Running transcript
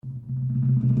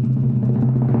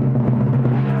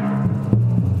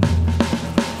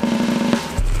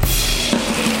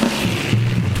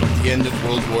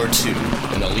War II,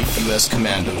 an elite U.S.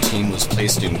 commando team was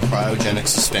placed in cryogenic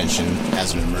suspension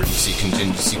as an emergency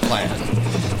contingency plan.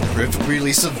 The horrific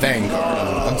release of Vanguard on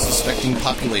an unsuspecting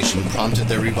population prompted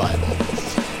their revival.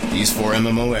 These 4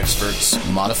 MMO experts,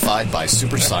 modified by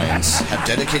super science, have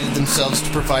dedicated themselves to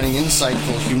providing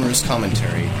insightful, humorous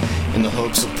commentary in the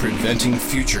hopes of preventing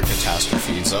future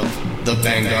catastrophes of the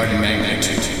Vanguard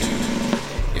magnitude.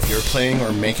 If you're playing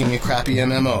or making a crappy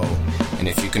MMO, and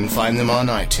if you can find them on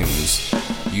iTunes,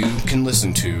 you can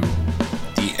listen to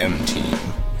the M-Team.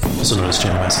 Also known as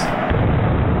Channel S.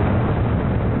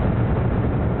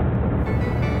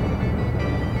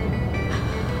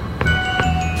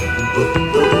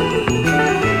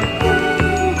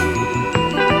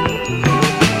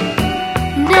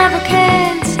 Never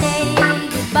can say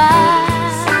goodbye.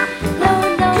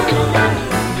 No, no.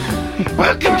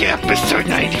 Welcome to episode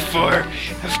 94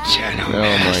 of Channel Oh my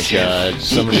Massive. god,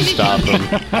 somebody stop him.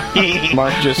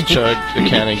 Mark just chugged a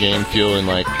can of Game Fuel in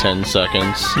like 10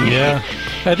 seconds. Yeah.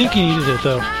 I think he needed it,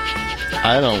 though.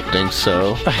 I don't think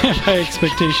so. I have high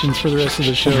expectations for the rest of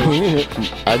the show.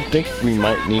 I think we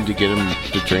might need to get him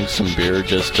to drink some beer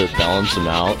just to balance him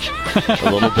out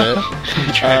a little bit.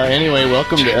 Anyway,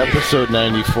 welcome to episode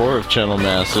 94 of Channel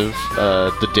Massive.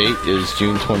 The date is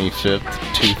June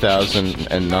 25th,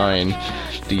 2009,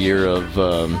 the year of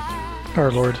Our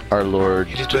Lord. our Lord.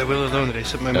 It is by will alone that I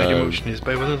set my mind in motion. It is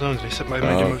by will alone that I set my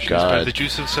mind in motion. It is by God. the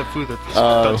juice of Safu that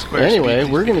the square Anyway,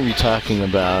 speed. we're going to be talking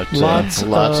about Lots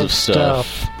of of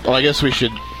stuff. Well, I guess we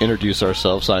should introduce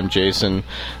ourselves. I'm Jason.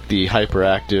 The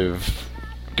hyperactive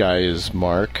guy is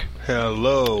Mark.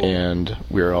 Hello. And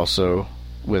we're also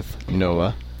with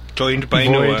Noah. Joined by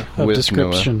Void Noah. of with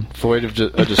description. Noah. Void of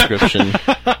a description.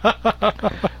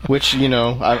 Which, you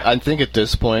know, I think at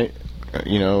this point,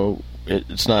 you know,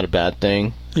 it's not a bad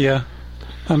thing. Yeah.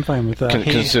 I'm fine with that.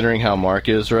 Considering how Mark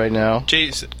is right now.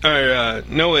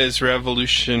 Noah is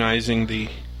revolutionizing the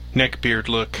neckbeard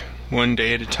look one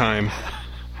day at a time.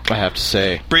 I have to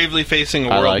say. Bravely facing a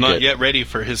I world like not it. yet ready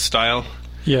for his style.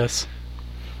 Yes.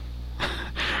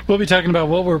 We'll be talking about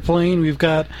what we're playing. We've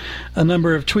got a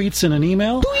number of tweets and an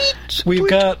email. We've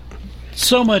got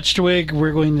so much twig,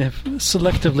 we're going to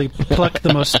selectively pluck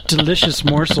the most delicious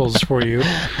morsels for you.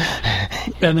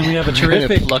 And then we have a We're going to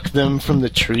terrific... pluck them from the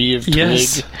tree of twig.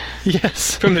 Yes.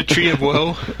 Yes. From the tree of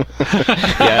woe.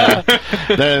 Yeah.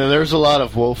 There's a lot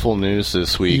of woeful news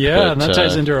this week. Yeah, but, and that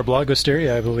ties into our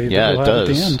blogosteria, I believe. Yeah, that it we'll have does.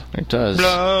 At the end. It does.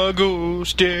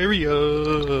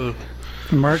 Blagosteria.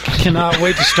 Mark cannot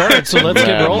wait to start, so let's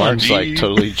Yeah, get rolling. Mark's like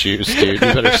totally juiced, dude. You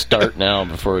better start now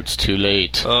before it's too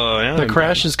late. Oh, yeah. The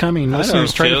crash is coming.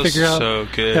 Listeners try to figure out so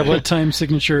good. at what time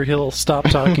signature he'll stop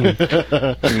talking.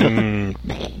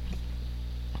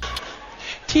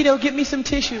 Tito, get me some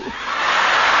tissue.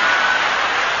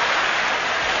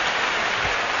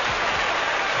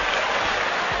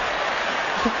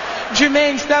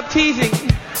 Jermaine, stop teasing.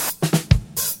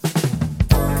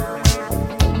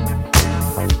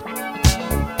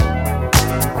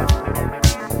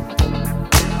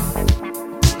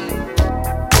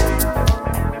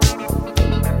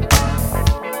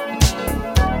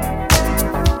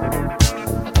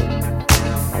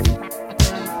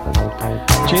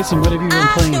 Jason, what have you been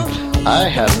playing? I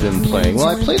have been playing. Well,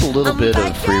 I played a little bit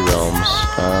of Free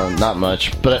Realms. Not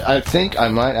much. But I think I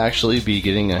might actually be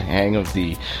getting a hang of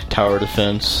the tower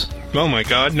defense Oh my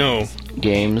god, no.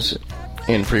 games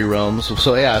in Free Realms.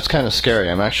 So yeah, it's kind of scary.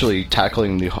 I'm actually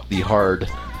tackling the hard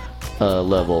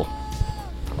level.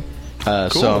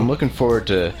 So I'm looking forward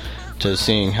to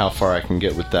seeing how far I can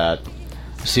get with that.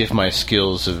 See if my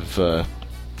skills have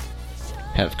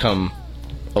come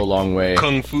a long way.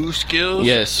 Kung Fu skills?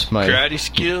 Yes, my Karate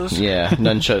skills? yeah,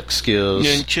 nunchuck skills.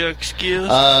 Nunchuck skills?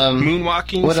 What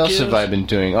Moonwalking skills? else have I been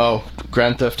doing? Oh,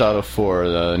 Grand Theft Auto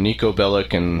 4. Nico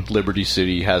Bellic and Liberty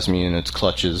City has me in its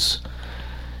clutches,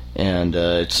 and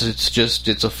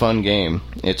it's a fun game.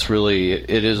 It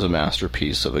is a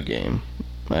masterpiece of a game.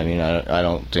 I mean, I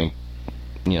don't think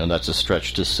that's a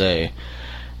stretch to say.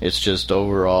 It's just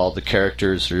overall the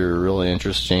characters are really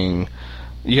interesting.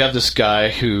 You have this guy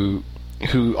who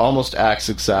almost acts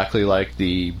exactly like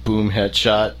the Boom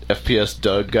Headshot FPS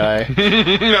Doug guy.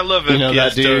 I love it. You know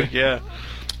that dude? Doug, yeah.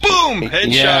 Boom!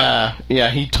 Headshot!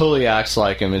 Yeah, he totally acts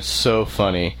like him. It's so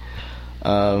funny.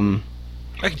 I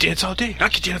can dance all day. I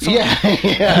can dance all day.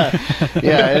 Yeah.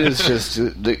 It is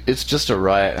it's just a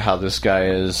riot how this guy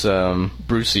is.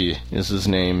 Brucey is his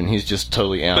name, and he's just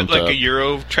totally amped But like up. a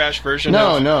Euro trash version?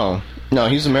 No,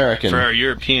 he's American. For our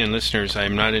European listeners, I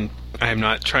am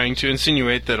not trying to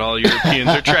insinuate that all Europeans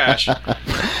are trash.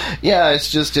 Yeah,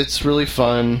 it's really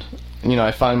fun.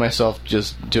 I find myself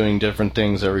just doing different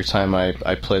things every time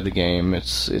I play the game.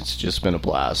 It's just been a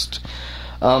blast.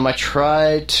 I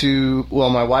tried to. Well,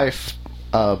 my wife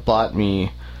bought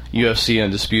me UFC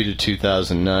Undisputed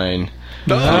 2009.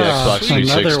 The Xbox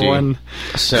 360. Another one.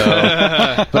 So,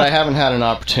 but I haven't had an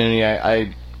opportunity.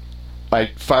 I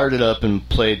fired it up and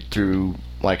played through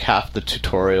like half the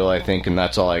tutorial, I think, and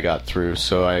that's all I got through.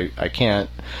 So I can't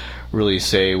really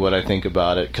say what I think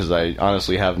about it because I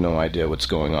honestly have no idea what's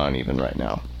going on even right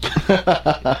now.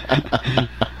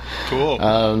 Cool.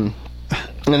 And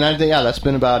that's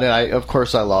been about it. Of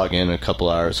course, I log in a couple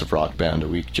hours of Rock Band a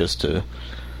week just to,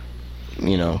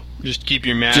 just keep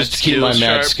your mad just to keep my skills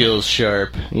mad sharp. skills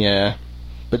sharp. Yeah,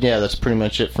 but yeah, that's pretty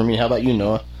much it for me. How about you,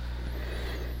 Noah?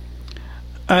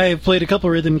 I've played a couple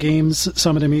rhythm games,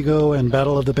 Summit Amigo and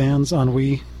Battle of the Bands on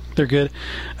Wii. They're good.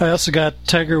 I also got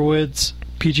Tiger Woods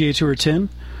PGA Tour 10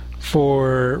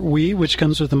 for Wii, which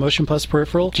comes with the Motion Plus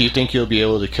peripheral. Do you think you'll be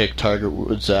able to kick Tiger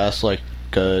Woods' ass like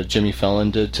Jimmy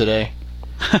Fallon did today?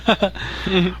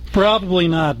 Probably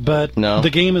not, but No? the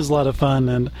game is a lot of fun,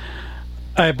 and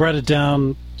I brought it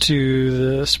down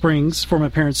to the Springs for my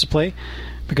parents to play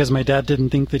because my dad didn't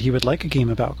think that he would like a game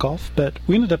about golf, but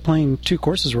we ended up playing 2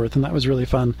 courses worth, and that was really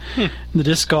fun. The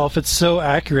disc golf, it's so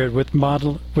accurate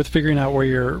with figuring out where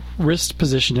your wrist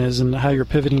position is and how you're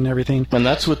pivoting and everything. And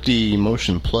that's with the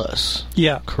Motion Plus,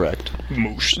 Yeah, correct?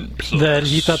 Motion plus. that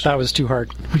he thought that was too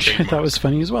hard, which I thought was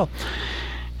funny as well.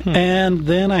 And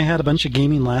then I had a bunch of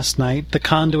gaming last night. The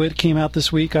Conduit came out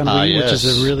this week on Wii, which is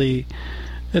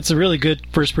it's a really good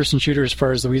first-person shooter as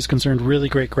far as the Wii is concerned. Really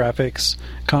great graphics,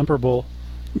 comparable,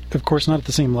 of course not at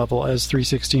the same level as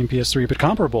 360 and PS3, but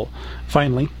comparable,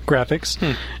 finally, graphics,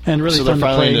 and really So fun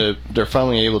to play. they're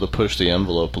finally able to push the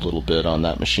envelope a little bit on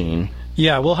that machine.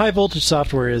 Yeah, well, High Voltage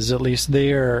Software is, at least,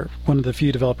 they are one of the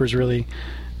few developers really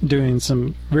doing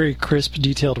some very crisp,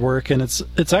 detailed work, and it's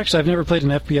actually, I've never played an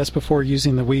FPS before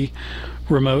using the Wii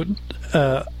remote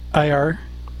IR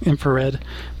infrared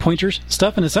pointers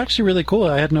stuff, and it's actually really cool.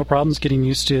 I had no problems getting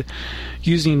used to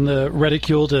using the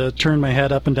reticule to turn my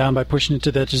head up and down by pushing it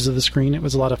to the edges of the screen. It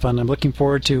was a lot of fun. I'm looking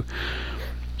forward to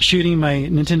shooting my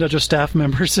Nintendojo staff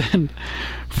members and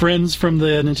friends from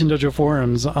the Nintendojo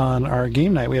forums on our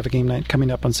game night. We have a game night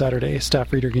coming up on Saturday,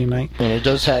 staff reader game night. And it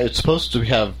does have. It's supposed to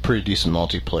have pretty decent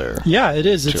multiplayer. Yeah, it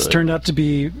is. It's to it. turned out to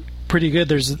be pretty good.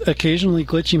 There's occasionally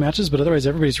glitchy matches, but otherwise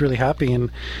everybody's really happy,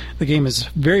 and the game is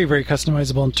very, very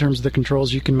customizable in terms of the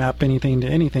controls. You can map anything to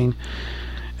anything,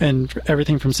 and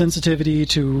everything from sensitivity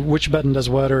to which button does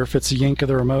what, or if it's a yank of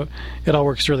the remote, it all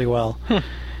works really well.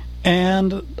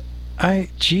 And I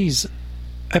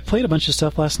played a bunch of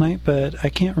stuff last night, but I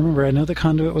can't remember. I know the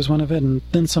Conduit was one of it, and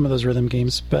then some of those rhythm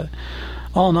games, but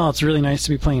all in all, it's really nice to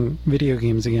be playing video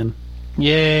games again.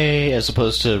 Yay! As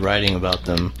opposed to writing about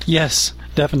them. Yes,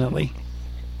 definitely.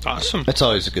 Awesome. That's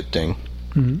always a good thing.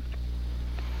 Mhm.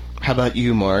 How about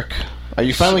you, Mark? Are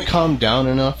you finally calmed down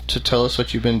enough to tell us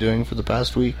what you've been doing for the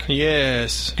past week?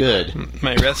 Yes. Good.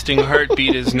 My resting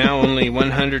heartbeat is now only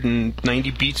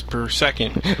 190 beats per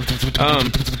second.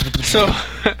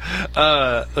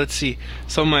 Let's see.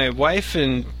 So my wife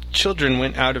and children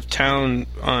went out of town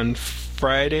on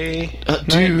Friday night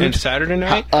dude. and Saturday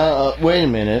night. Wait a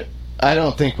minute. I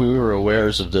don't think we were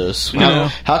awares of this. No.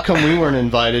 How come we weren't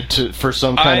invited for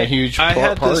some kind of huge I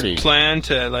had party? this plan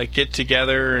to get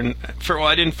together, and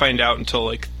I didn't find out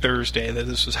until Thursday that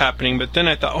this was happening. But then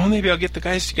I thought, maybe I'll get the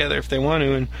guys together if they want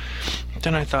to. And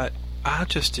then I thought, I'll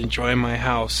just enjoy my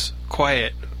house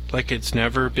quiet, like it's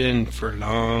never been for a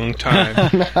long time,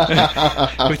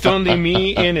 with only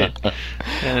me in it.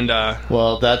 And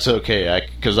well, that's okay,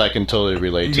 because I can totally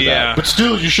relate to Yeah. that. But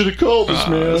still, you should have called us, I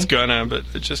man. was gonna, but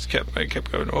I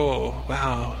kept going, oh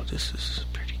wow, this is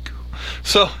pretty cool.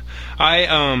 So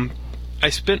I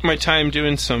spent my time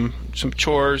doing some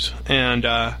chores, and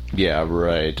Yeah,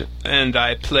 right. and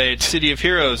I played City of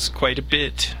Heroes quite a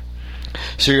bit.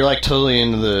 So you're totally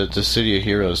into the City of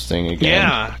Heroes thing again.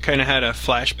 Yeah, kind of had a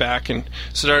flashback and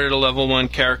started a level 1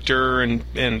 character and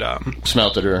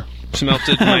Smelted her.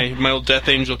 smelted my old Death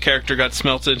Angel character got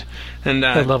smelted, and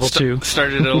At level 2.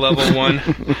 started at a level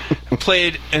 1.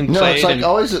 Played and No, played. it's and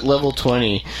always at level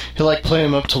 20. He'll play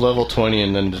him up to level 20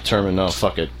 and then determine, no,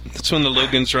 fuck it. that's when the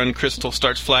Logan's Run crystal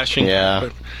starts flashing. Yeah.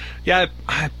 But, yeah,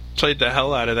 I played the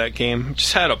hell out of that game.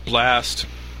 Just had a blast.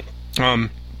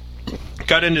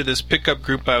 Got into this pickup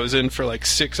group I was in for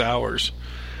 6 hours,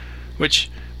 which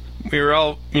we were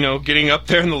all, getting up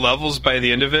there in the levels by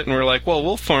the end of it, and we're like, well,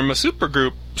 we'll form a super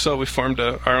group. So we formed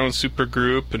our own super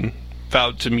group and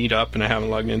vowed to meet up, and I haven't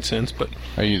logged in since. But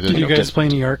Are you Did you guys play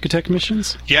any architect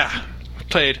missions? yeah,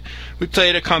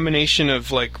 played a combination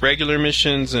of like regular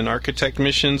missions and architect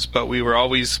missions, but we were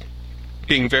always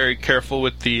being very careful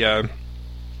with the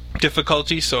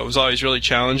difficulty, so it was always really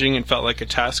challenging and felt like a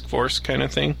task force kind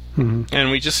of thing. Mm-hmm.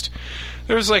 And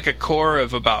there was like a core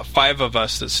of about 5 of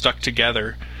us that stuck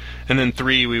together, and then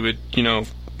 3 we would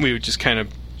just kind of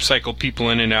cycle people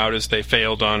in and out as they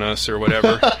failed on us or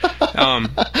whatever.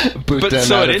 But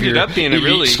so it ended up being a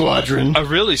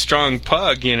really strong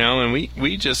pug, and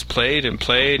we just played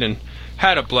and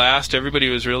had a blast. Everybody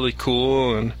was really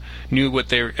cool and knew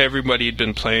what everybody had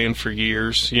been playing for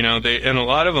years, and a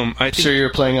lot of them, I think. So you're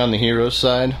playing on the hero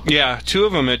side? Yeah, 2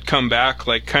 of them had come back,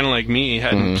 like kind of like me,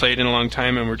 hadn't played in a long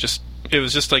time, and it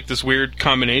was just like this weird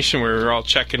combination where we were all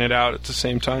checking it out at the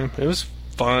same time. It was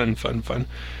fun,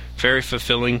 very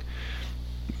fulfilling.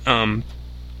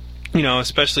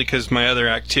 Especially because my other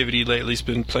activity lately has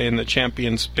been playing the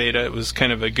Champions beta. It was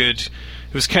kind of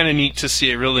neat to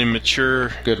see a really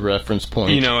mature, good reference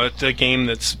point. A game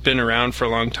that's been around for a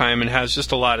long time and has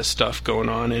just a lot of stuff going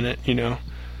on in it.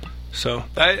 So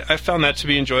I found that to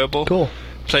be enjoyable. Cool.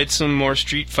 Played some more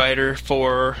Street Fighter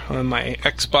 4 on my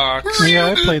Xbox. Yeah,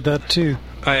 I played that too.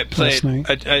 I played. Last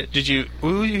night. Did you?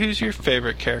 Who's your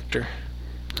favorite character?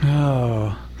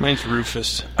 Oh. Mine's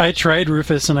Rufus. I tried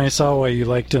Rufus and I saw why you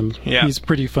liked him. Yeah. He's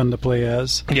pretty fun to play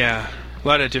as. Yeah. A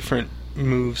lot of different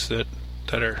moves that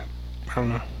are, I don't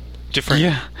know, different.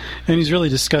 Yeah. And he's really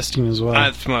disgusting as well.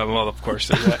 Well, of course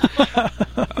there's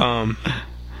that.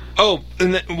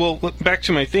 And then, back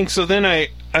to my thing. So then I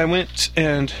went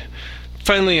and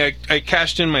finally I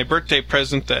cashed in my birthday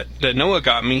present that Noah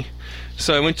got me.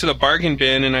 So I went to the bargain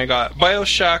bin and I got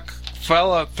BioShock,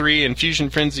 Fallout 3, and Fusion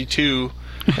Frenzy 2.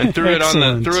 And threw it on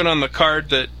the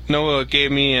card that Noah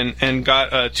gave me, and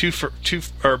got buy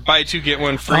 2 get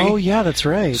 1 free. Oh yeah, that's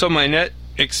right. So my net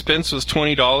expense was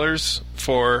 $20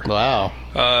 for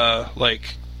like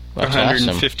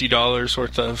 $150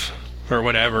 worth of or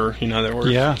whatever there were.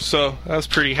 Yeah. So I was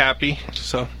pretty happy.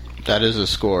 So that is a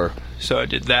score. So I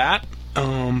did that.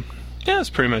 Yeah,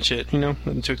 that's pretty much it.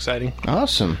 Nothing too exciting.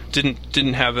 Awesome. Didn't get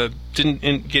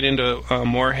into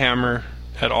Warhammer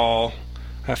at all.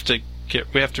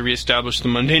 We have to reestablish the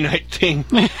Monday night thing.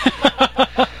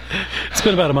 It's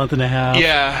been about a month and a half.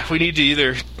 Yeah, we need to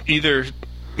either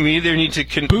need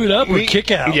to boot up or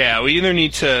kick out. Yeah, we either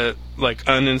need to like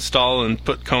uninstall and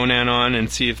put Conan on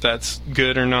and see if that's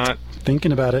good or not.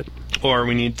 Thinking about it. Or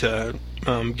we need to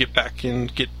get back and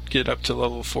get up to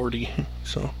level 40.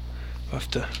 So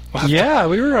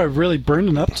we were really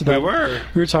burning up to that.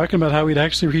 We were talking about how we'd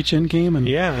actually reach endgame,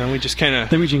 and we just kind of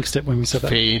then we jinxed it when we said that.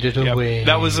 Faded away.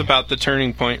 That was about the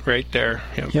turning point right there.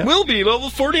 Yep. We'll be level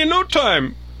 40 in no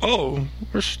time. Oh,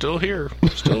 we're still here.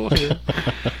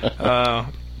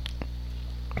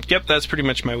 Yep, that's pretty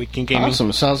much my week in gaming. Awesome.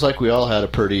 It sounds like we all had a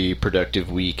pretty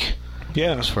productive week.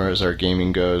 Yeah, as far as our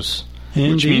gaming goes.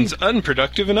 Indeed. Which means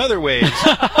unproductive in other ways.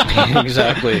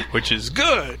 Exactly. Which is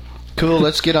good. Cool,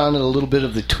 let's get on to a little bit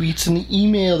of the tweets and the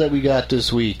email that we got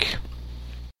this week.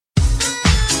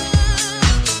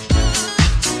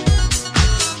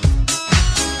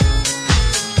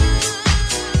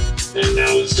 And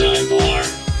now it's time for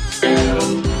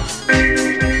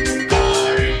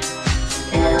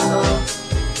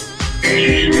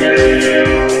email.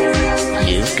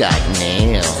 You've got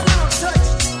mail.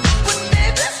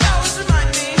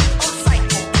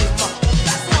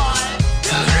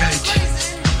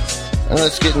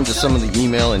 Let's get into some of the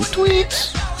email and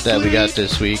tweets that we got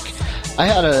this week. I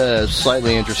had a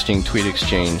slightly interesting tweet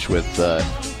exchange with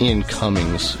Ian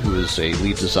Cummings, who is a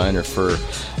lead designer for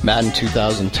Madden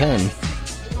 2010.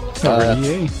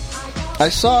 I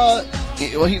saw,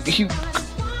 he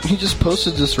just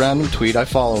posted this random tweet. I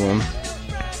follow him,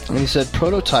 and he said,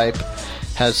 "Prototype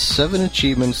has 7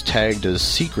 achievements tagged as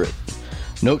secret.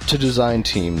 Note to design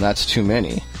team, that's too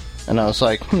many." And I was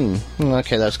like,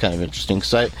 okay, that's kind of interesting.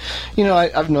 Because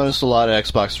I've noticed a lot of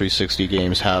Xbox 360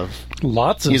 games have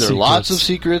lots of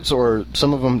secrets, or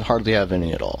some of them hardly have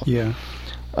any at all. Yeah.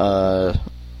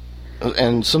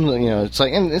 And some of the, it's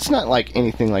like, and it's not like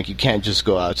anything like you can't just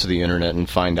go out to the internet and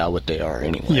find out what they are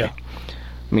anyway. Yeah.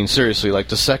 I mean, seriously, like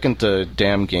the second the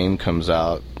damn game comes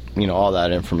out, all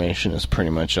that information is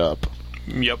pretty much up.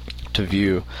 Yep. To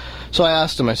view. So I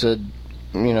asked him, I said,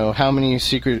 how many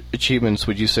secret achievements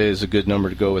would you say is a good number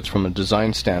to go with from a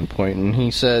design standpoint? And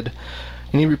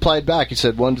he replied back, he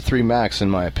said 1 to 3 max, in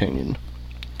my opinion.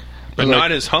 But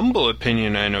not his humble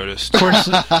opinion, I noticed. Of course,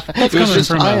 that's it was just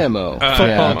from IMO.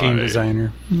 Football game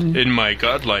designer. In my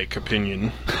godlike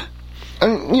opinion.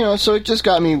 And, so it just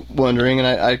got me wondering, and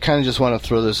I kind of just want to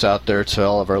throw this out there to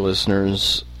all of our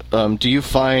listeners. Do you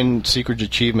find secret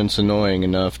achievements annoying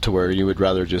enough to where you would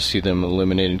rather just see them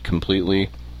eliminated completely?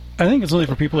 I think it's only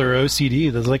for people who are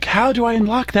OCD. That's like, how do I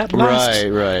unlock that last?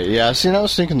 Right. Yeah, see, and I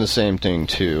was thinking the same thing,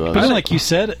 too. But then, like you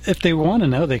said, if they want to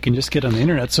know, they can just get on the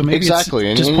internet. So maybe exactly.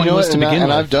 it's just and pointless to begin with.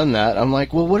 And I've done that. I'm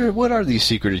like, well, what are these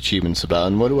secret achievements about,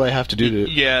 and what do I have to do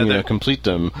to complete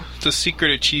them? The secret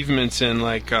achievements in,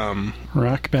 like...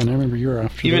 Rock Band, I remember you were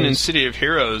after even those. in City of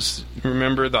Heroes,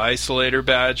 remember the Isolator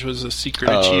badge was a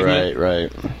secret achievement? Right.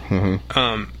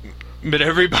 Mm-hmm. But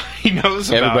everybody knows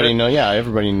about everybody it.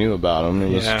 Everybody knew about them. It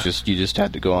was just you just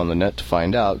had to go on the net to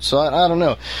find out. So I don't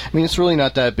know. I mean, it's really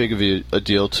not that big of a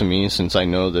deal to me, since I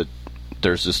know that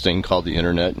there's this thing called the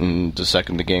internet, and the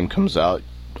second the game comes out,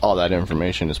 all that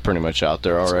information is pretty much out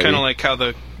there already. It's kind of like how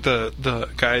the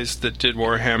guys that did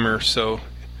Warhammer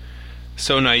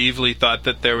so naively thought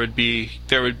that there would be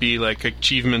like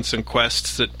achievements and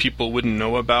quests that people wouldn't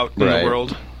know about in the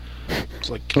world. It's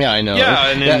like, yeah, I know.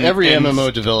 Yeah, every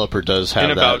MMO developer does have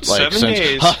in about that. 7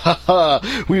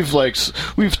 days.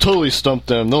 We've totally stumped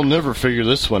them. They'll never figure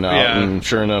this one out. Yeah. And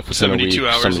sure enough, within 72 a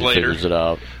week, hours somebody later. figures it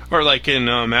out. Or like in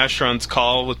Ashron's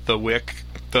Call with the Wick,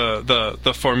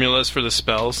 the formulas for the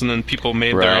spells, and then people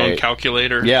made their own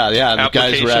calculator. Yeah. The guys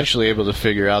application. were actually able to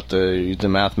figure out the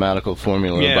mathematical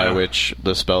formula by which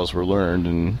the spells were learned,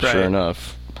 and sure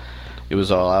enough, it was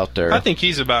all out there. I think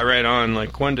he's about right on.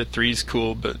 Like 1 to 3 is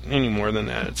cool, but any more than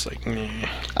that, it's like, meh.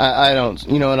 I don't.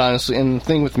 You know, and honestly, and the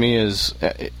thing with me is,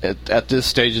 at this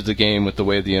stage of the game, with the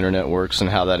way the internet works and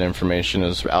how that information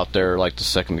is out there, like the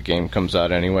second the game comes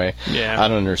out anyway, I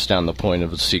don't understand the point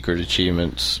of the secret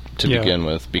achievements to begin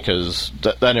with, because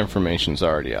that information's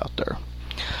already out there.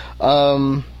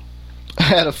 I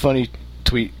had a funny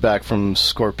tweet back from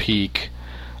Scorpeak,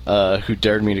 who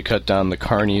dared me to cut down the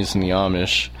carnies and the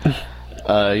Amish.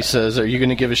 He says, "Are you going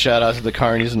to give a shout out to the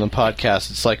carnies in the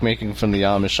podcast? It's like making fun of the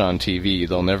Amish on TV.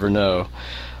 They'll never know."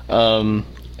 And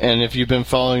if you've been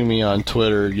following me on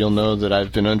Twitter, you'll know that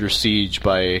I've been under siege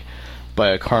by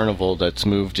a carnival that's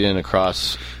moved in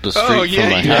across the street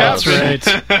from my house.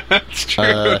 That's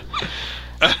true.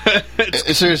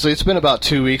 Seriously, it's been about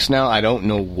 2 weeks now. I don't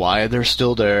know why they're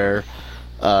still there,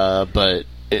 but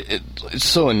it's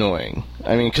so annoying.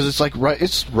 I mean, because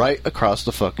it's right across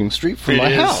the fucking street from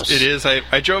my house. It is.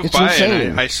 I drove by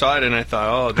and I saw it and I thought,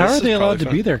 oh, this How are is they allowed to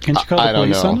fun. be there? Can't you call the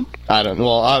police on them? I don't know.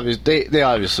 Well, they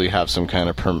obviously have some kind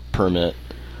of permit.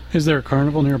 Is there a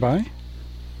carnival nearby?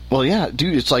 Well, yeah,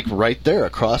 dude, it's like right there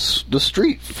across the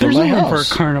street from There's my no room house.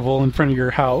 for a carnival in front of your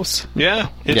house. Yeah.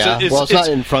 It's not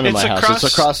in front of my house.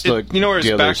 It's across the you know where his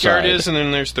the other backyard side. is, and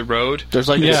then there's the road. There's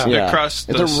like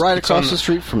they're right across the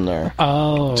street from there.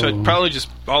 Oh. So it probably just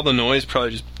all the noise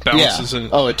probably just bounces. And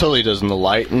it totally does, and the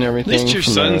light and everything. At least your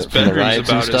from son's from the bedroom's rides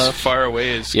and about as stuff. far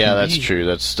away as Yeah, can that's be. true.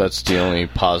 That's the only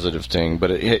positive thing.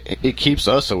 But it keeps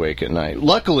us awake at night.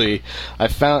 Luckily,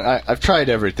 I've tried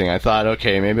everything. I thought,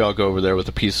 okay, maybe I'll go over there with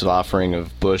a peace offering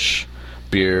of Busch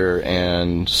beer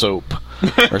and soap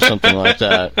or something like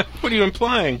that. What are you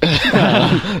implying?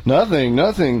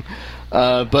 Nothing.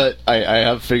 But I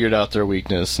have figured out their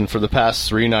weakness, and for the past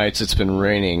 3 nights it's been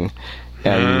raining,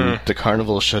 and the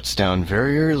carnival shuts down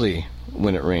very early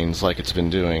when it rains, like it's been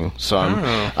doing. So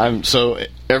I'm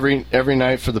every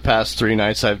night for the past 3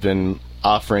 nights I've been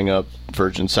offering up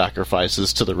virgin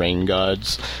sacrifices to the rain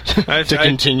gods to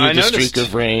continue the streak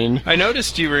of rain. I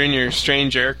noticed you were in your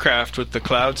strange aircraft with the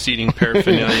cloud seeding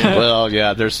paraphernalia. Well,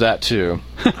 yeah, there's that too.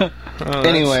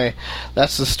 Anyway,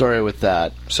 that's the story with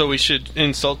that. So we should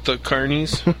insult the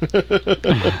carnies?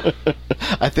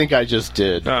 I think I just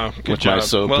did with job. my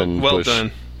soap and well Busch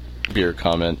done. beer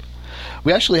comment.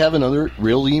 We actually have another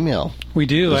real email. We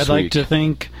do. I'd like to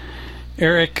thank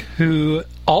Eric, who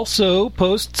also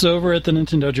posts over at the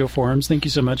Nintendo Joe forums. Thank you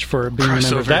so much for being a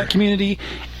member of that community.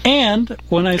 And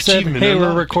when I said, hey,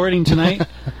 we're recording tonight,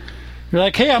 you're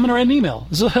like, hey, I'm going to write an email.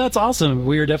 So that's awesome.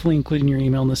 We are definitely including your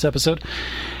email in this episode.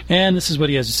 And this is what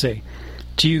he has to say.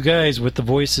 To you guys with the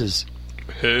voices.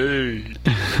 Hey.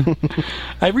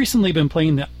 I've recently been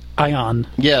playing the Ion.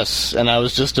 Yes, and I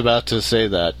was just about to say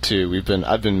that too.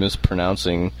 I've been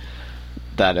mispronouncing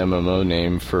that MMO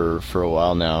name for a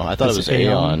while now. I thought it was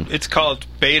Aeon. It's called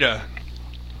Beta.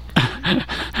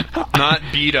 Not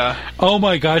Beta. Oh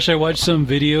my gosh, I watched some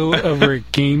video over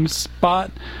at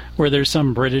GameSpot where there's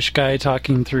some British guy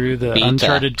talking through the Beta.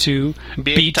 Uncharted 2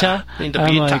 beta.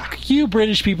 I'm like, you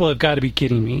British people have got to be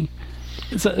kidding me.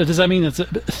 Does that mean it's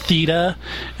Theta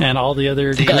and all the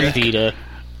other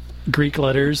Greek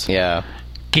letters? Yeah.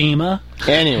 Gamma.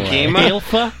 Anyway.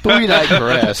 Alpha. We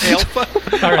digress. Alpha?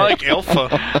 All right. I like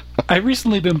Alpha. I've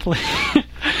recently been playing...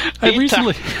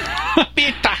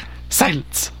 Beta.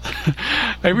 Silence.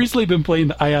 I've recently been playing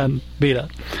the Ion beta,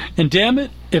 and damn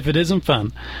it, if it isn't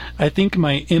fun. I think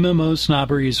my MMO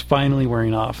snobbery is finally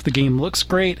wearing off. The game looks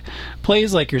great,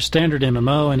 plays like your standard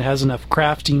MMO, and has enough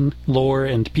crafting, lore,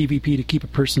 and PvP to keep a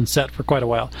person set for quite a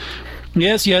while.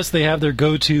 Yes, they have their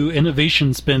go-to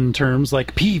innovation spin terms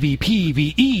like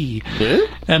PvPvE,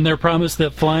 and their promise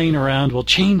that flying around will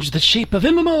change the shape of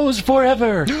MMOs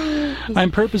forever.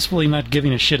 I'm purposefully not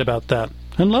giving a shit about that.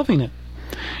 I'm loving it.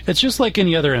 It's just like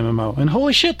any other MMO, and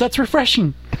holy shit, that's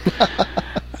refreshing.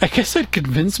 I guess I'd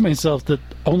convinced myself that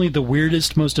only the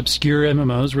weirdest, most obscure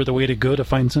MMOs were the way to go to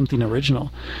find something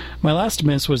original. My last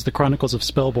miss was the Chronicles of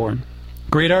Spellborn.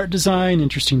 Great art design,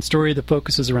 interesting story that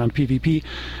focuses around PvP,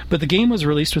 but the game was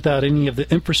released without any of the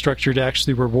infrastructure to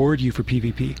actually reward you for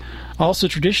PvP. Also,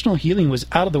 traditional healing was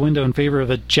out of the window in favor of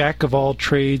a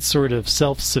jack-of-all-trades sort of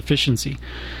self-sufficiency.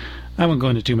 I won't go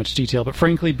into too much detail, but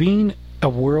frankly, being a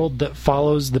world that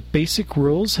follows the basic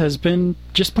rules has been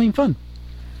just plain fun.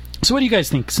 So what do you guys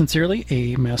think? Sincerely,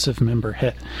 a massive member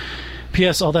hit.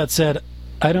 P.S. All that said,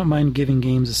 I don't mind giving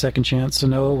games a second chance, so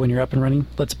Noah, when you're up and running,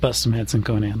 let's bust some heads in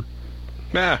Conan.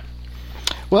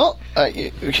 Well,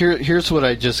 here's what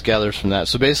I just gathered from that.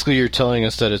 So basically you're telling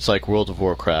us that it's like World of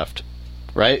Warcraft,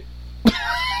 right? With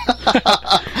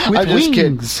I'm just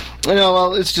wings. kidding. No,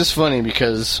 well, it's just funny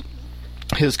because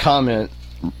his comment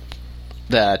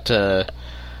that a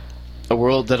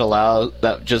world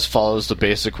that just follows the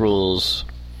basic rules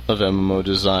of MMO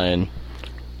design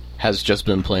has just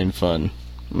been plain fun.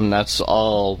 And that's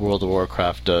all World of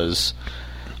Warcraft does.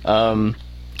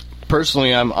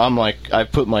 Personally, I'm like,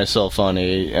 I've put myself on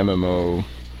a MMO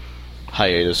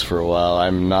hiatus for a while.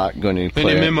 I'm not going to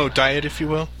play an MMO diet, if you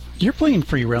will. You're playing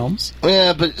Free Realms.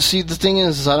 Yeah, but see, the thing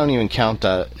is I don't even count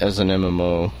that as an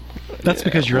MMO. That's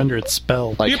because you're under its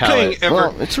spell. Like You're playing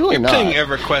it's really you're not. playing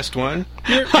EverQuest 1.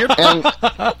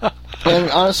 And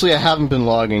honestly, I haven't been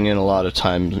logging in a lot of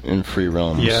time in Free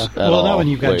Realms. Yeah. at Well, all not when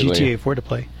you've got lately. GTA 4 to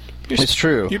play. It's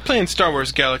true. You're playing Star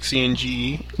Wars Galaxy and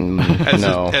GE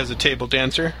No. as a table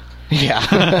dancer. Yeah.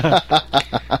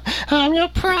 I'm your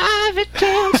private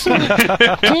dancer.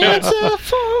 Dancer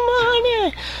for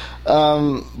money.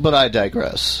 But I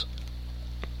digress.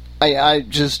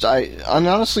 And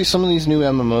honestly, some of these new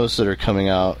MMOs that are coming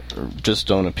out just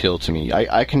don't appeal to me.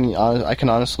 I can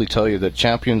honestly tell you that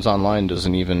Champions Online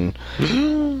doesn't even,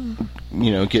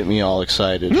 get me all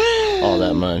excited all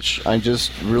that much. I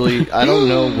just really, I don't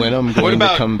know when I'm going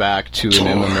to come back to an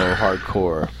MMO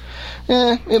hardcore.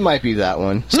 It might be that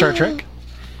one. Star Trek?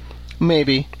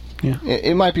 Maybe. Yeah.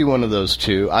 It might be one of those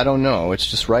two. I don't know. It's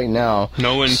just right now.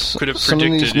 No one could have some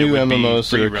predicted of these new it would be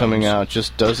MMOs that Free are coming Realms. out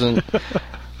just doesn't.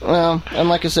 Well, and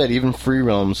like I said, even Free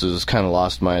Realms has kind of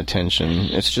lost my attention.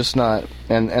 It's just not,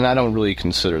 and I don't really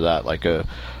consider that like a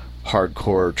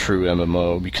hardcore true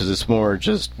MMO because it's more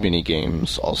just mini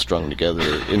games all strung together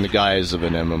in the guise of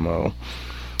an MMO.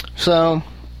 So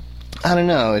I don't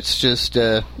know. It's just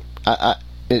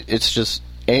it's just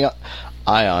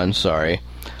Ion. Sorry,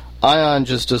 Ion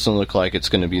just doesn't look like it's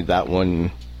going to be that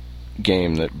one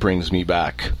game that brings me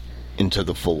back into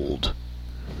the fold.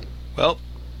 Well,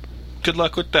 good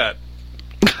luck with that.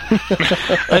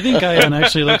 I think Ion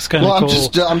actually looks kind of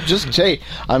cool.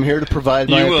 I'm here to provide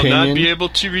my You will opinion. not be able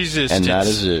to resist and it. that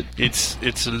is it.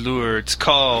 It's a lure. It's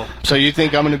call. So you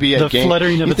think I'm going to be The at Game?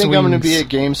 fluttering of You its think I'm going to wings.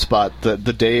 be at GameSpot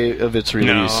the day of its No,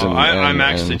 release? I'm and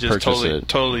actually just purchase it?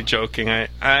 totally joking.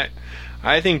 I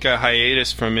think a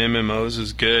hiatus from MMOs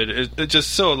is good. It's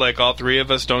just so like all three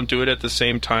of us don't do it at the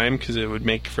same time because it would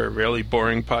make for a really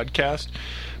boring podcast.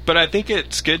 But I think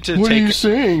it's good to What take. are you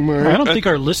saying, Murray? I don't think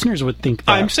our listeners would think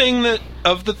that. I'm saying that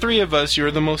of the three of us, you're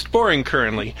the most boring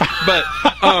currently. But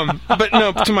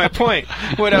no, to my point,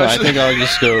 what No, I I was think I'll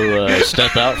just go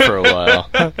step out for a while.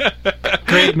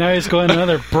 Great, now he's going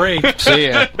another break. See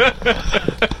ya.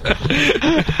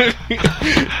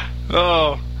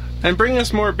 oh, and bring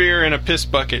us more beer in a piss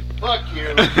bucket. Fuck you.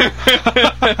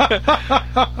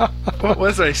 What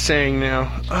was I saying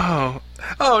now?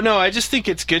 Oh no, I just think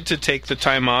it's good to take the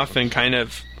time off and kind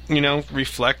of,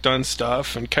 reflect on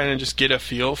stuff and kind of just get a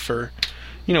feel for,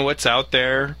 what's out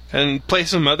there and play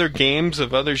some other games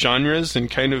of other genres and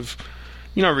kind of,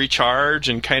 recharge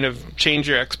and kind of change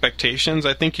your expectations.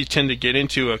 I think you tend to get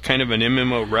into a kind of an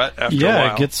MMO rut after a while.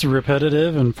 Yeah, it gets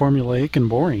repetitive and formulaic and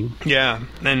boring. Yeah,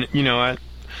 and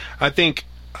I think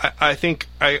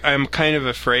I'm kind of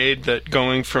afraid that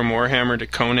going from Warhammer to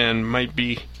Conan might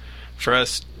be for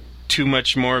us too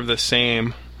much more of the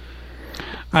same.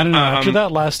 I don't know. After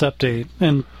that last update,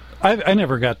 and I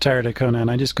never got tired of Conan.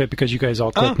 I just quit because you guys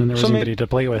all quit and there was nobody to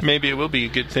play with. Maybe it will be a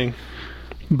good thing.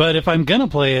 But if I'm gonna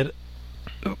play it,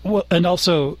 well, and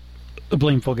also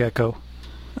blame Full Gecko.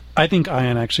 I think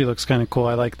Ion actually looks kind of cool.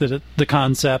 I like the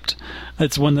concept.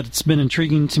 It's one that's been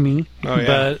intriguing to me. Oh, yeah.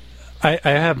 But I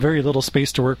have very little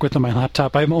space to work with on my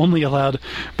laptop. I'm only allowed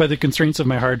by the constraints of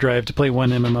my hard drive to play one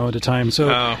MMO at a time.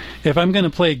 So if I'm going to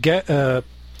play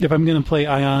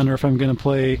Ion or if I'm going to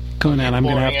play Conan, I'm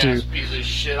going to have to piece of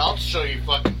shit. I'll show you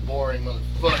fucking boring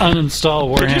motherfucker. uninstall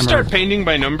Warhammer. Could you start painting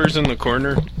by numbers in the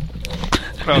corner?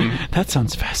 That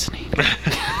sounds fascinating.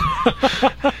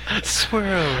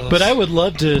 Swirls. But I would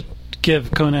love to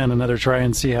give Conan another try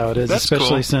and see how it is, That's especially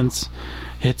cool. since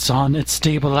it's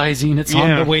stabilizing, it's on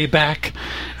Yeah. the way back.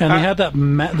 And they had that,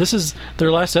 this is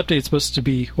their last update. It's supposed to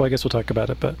be, well, I guess we'll talk about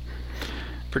it, but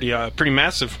pretty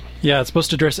massive. yeah, it's supposed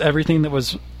to address everything that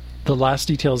was the last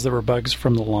details that were bugs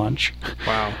from the launch.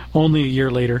 Wow. Only a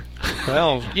year later.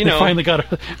 Well, They finally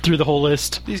got through the whole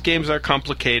list. these games are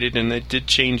complicated, and they did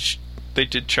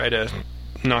try to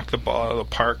knock the ball out of the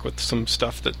park with some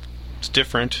stuff that's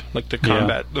different, like the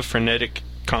combat, the frenetic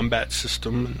combat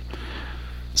system.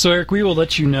 So, Eric, we will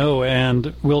let you know,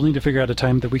 and we'll need to figure out a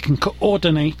time that we can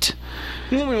coordinate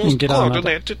and get on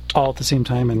it all at the same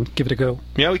time and give it a go.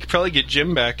 Yeah, we could probably get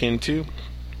Jim back in, too.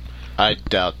 I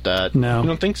doubt that. You No.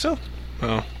 don't think so?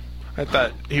 Oh. I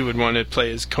thought he would want to play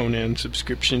his Conan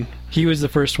subscription. He was the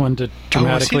first one to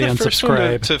dramatically was he the first one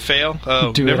unsubscribe. to fail?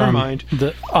 Oh, Do it never on mind.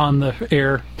 on the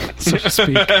air, so to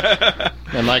speak.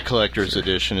 And my collector's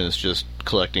edition is just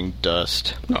collecting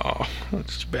dust. Oh,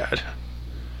 that's too bad.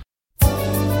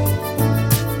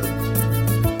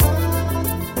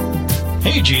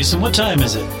 Hey, Jason, what time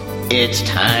is it? It's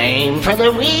time for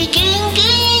the Week in Gaming!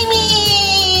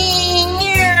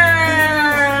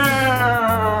 Yeah!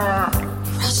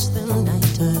 Across the night,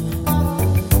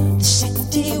 the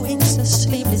city winks a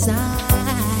sleepless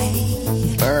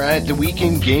eye. All right, the Week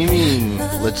in Gaming.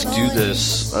 Let's do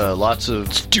this. Lots of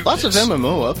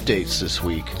MMO updates this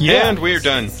week. Yeah. And we're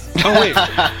done. Oh, wait.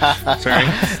 Sorry.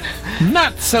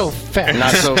 Not so fast.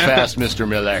 Not so fast, Mr.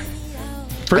 Miller.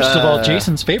 First of all,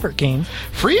 Jason's favorite game,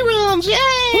 Free roams,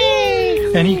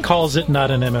 yay! and he calls it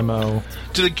not an MMO.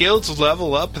 Do the guilds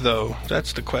level up, though?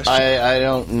 That's the question. I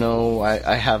don't know.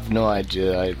 I have no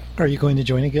idea. Are you going to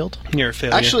join a guild? You're a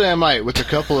failure. Actually, I might. With a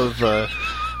couple of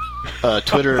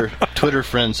Twitter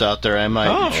friends out there, I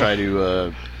might try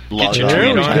to log you on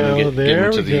trained and on. get There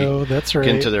into we go. That's right.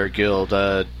 get into their guild.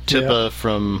 Tippa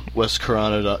from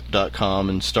westcorona.com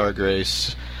and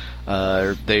Stargrace,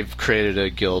 they've created a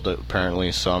guild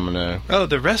apparently, so I'm gonna... Oh,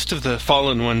 the rest of the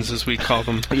fallen ones, as we call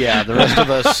them. Yeah, the rest of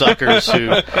us suckers who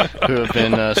have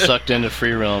been sucked into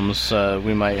Free Realms,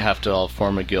 we might have to all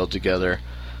form a guild together.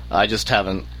 I just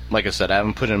haven't, like I said, I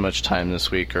haven't put in much time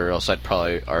this week, or else I'd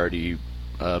probably already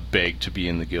beg to be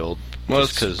in the guild. Well,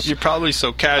 just 'cause you're probably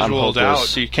so casualed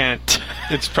out, you can't...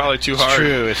 It's probably too hard.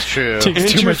 It's true.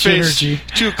 Takes too much Interface energy.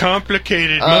 Too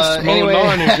complicated. Must mow anyway.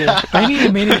 lawn again. I need a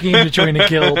minigame to join a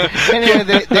guild. Anyway,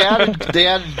 they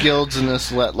added guilds in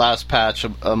this last patch,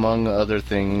 among other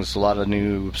things. A lot of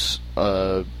new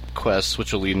quests,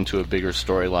 which will lead into a bigger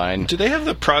storyline. Do they have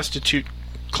the prostitute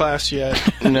class yet?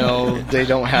 No, they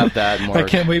don't have that, Mark. I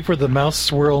can't wait for the mouse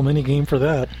swirl minigame for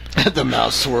that. The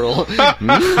mouse swirl.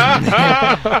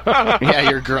 Yeah,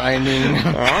 you're grinding.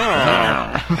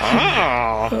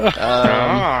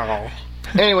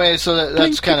 Anyway, so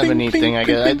that's kind of a neat thing, I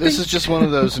guess. This is just one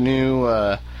of those new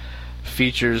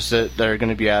features that are going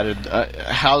to be added.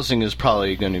 Housing is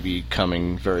probably going to be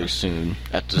coming very soon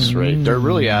at this rate. They're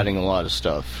really adding a lot of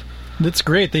stuff. That's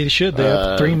great. They should. They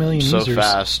have 3 million so users.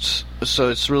 fast. So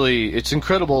it's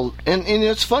incredible, and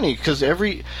it's funny because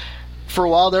for a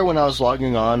while there, when I was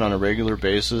logging on a regular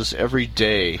basis, every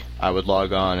day I would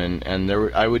log on, and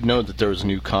I would know that there was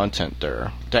new content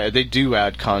there. They do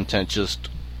add content just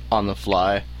on the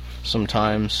fly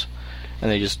sometimes, and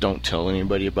they just don't tell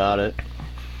anybody about it.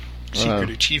 Secret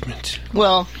achievement.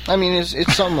 Well, I mean,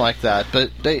 it's something like that,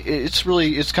 but it's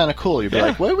kind of cool. You'd be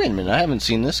like, wait a minute, I haven't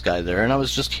seen this guy there, and I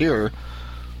was just here,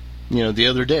 the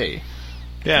other day.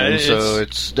 Yeah, And so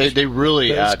they really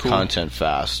that is add cool. content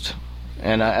fast,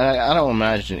 and I don't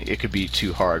imagine it could be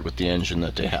too hard with the engine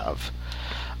that they have.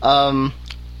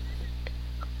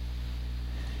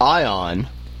 Ion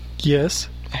Yes.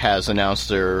 has announced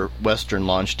their Western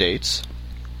launch dates.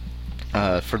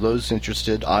 For those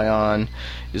interested, Ion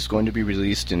is going to be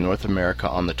released in North America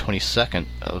on the 22nd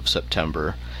of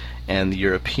September, and the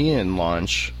European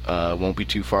launch won't be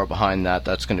too far behind that.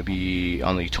 That's going to be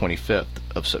on the 25th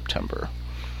of September.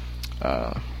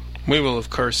 We will, of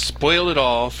course, spoil it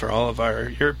all for all of our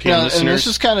European listeners. And this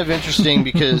is kind of interesting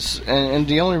because, and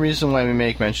the only reason why we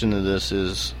make mention of this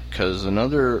is because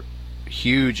another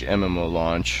huge MMO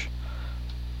launch,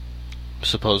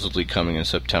 supposedly coming in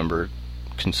September,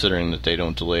 considering that they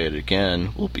don't delay it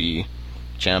again, will be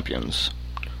Champions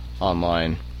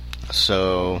Online.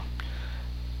 So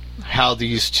how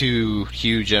these two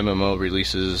huge MMO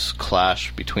releases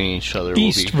clash between each other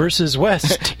East will be... versus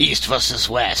West. East versus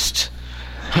West.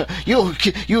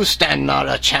 You stand not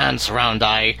a chance, Round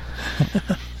Eye.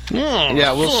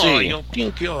 Yeah, we'll see.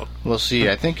 We'll see.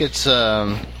 I think it's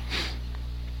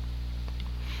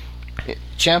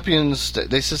Champions.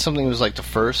 They said something was like the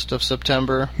 1st of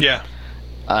September. Yeah.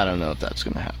 I don't know if that's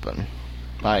going to happen.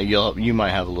 You might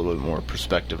have a little bit more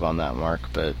perspective on that, Mark,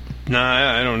 but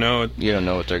Nah, I don't know. you don't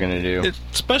know what they're going to do.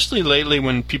 Especially lately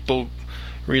when people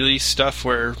release stuff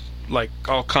where, like,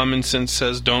 all common sense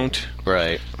says don't.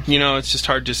 Right. You know, it's just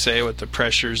hard to say what the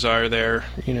pressures are there,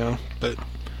 you know. But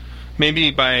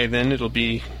maybe by then it'll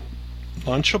be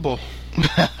launchable.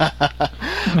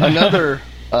 Another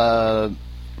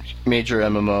major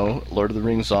MMO, Lord of the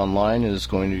Rings Online, is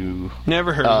going to...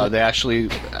 Never heard of it. They actually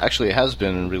it has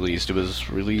been released. It was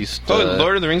released...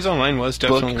 Lord of the Rings Online was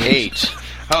definitely Book released. 8.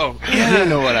 Oh, yeah. You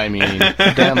know what I mean.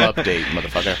 Damn update,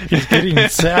 motherfucker. He's getting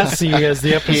sassy as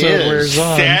the episode wears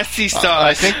on. Sassy sauce.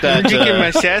 I think that... Where'd you get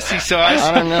my sassy sauce?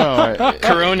 I don't know.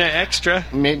 Corona Extra.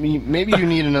 Maybe you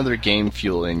need another game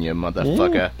fuel in you,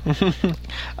 motherfucker.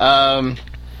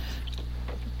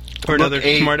 Or another Book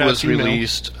 8 smart was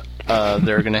released.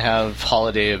 They're going to have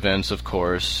holiday events, of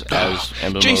course, as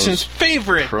MMOs Jason's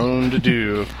favorite. prone to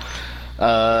do.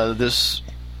 This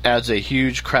adds a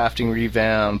huge crafting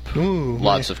revamp,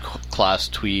 lots of class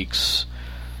tweaks,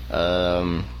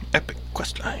 Epic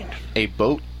questline. a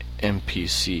boat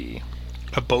NPC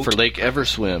A boat? for Lake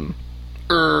Everswim.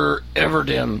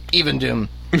 Everdim, Evendim.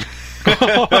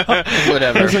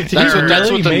 Whatever. I was like, did That's you what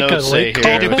really the make notes a say lake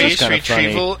here. called which is Database kinda funny.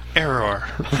 retrieval error.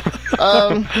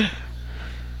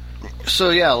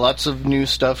 So yeah, lots of new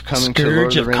stuff coming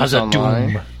Scourge to Lord of of the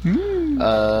Rings Khazad-dûm.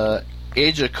 Online.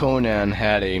 Age of Conan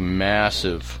had a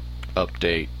massive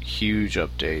update, huge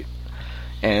update,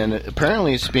 and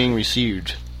apparently it's being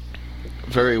received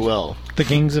very well. The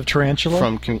Gangs of Tarantula?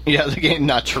 The game,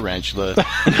 not Tarantula,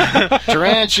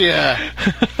 Tarantia.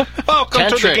 Welcome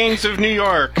to the Tantric. Gangs of New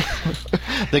York.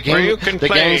 The Where you can the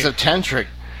play. gangs of Tantric.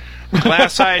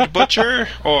 Glass-eyed butcher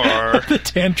or The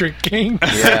Tantric Gangs.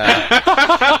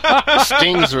 Yeah,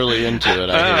 Sting's really into it.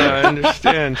 I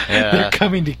understand. Yeah. They're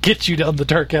coming to get you down the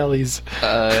dark alleys.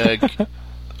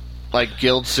 Like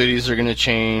guild cities are going to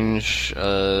change,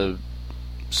 so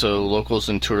locals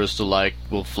and tourists alike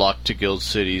will flock to guild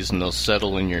cities and they'll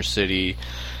settle in your city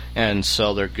and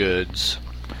sell their goods.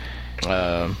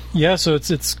 Yeah, so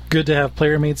it's good to have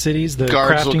player-made cities. The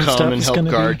Guards will crafting come stuff and is help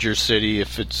gonna guard be, your city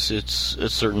if it's a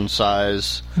certain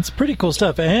size. It's pretty cool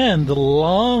stuff. And the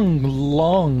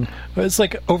long, it's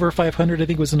like over 500, I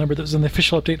think was the number that was in the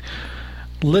official update,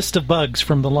 list of bugs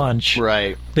from the launch.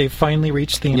 Right. They finally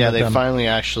reached the end Yeah, of they them. finally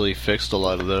actually fixed a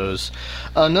lot of those.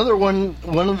 Another one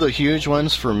of the huge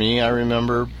ones for me, I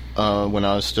remember when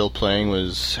I was still playing,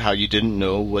 was how you didn't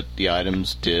know what the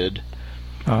items did.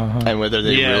 And whether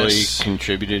they really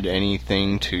contributed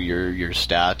anything to your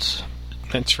stats.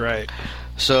 That's right.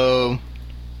 So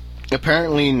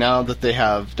apparently now that they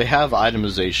have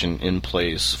itemization in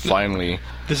place, finally.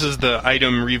 This is the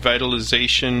item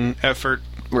revitalization effort.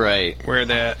 Right. Where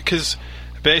that... Because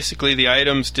basically the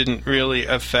items didn't really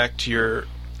affect your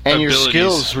And your abilities.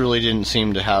 skills really didn't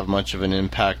seem to have much of an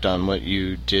impact on what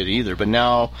you did either. But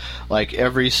now, like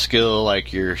every skill,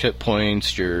 like your hit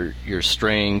points, your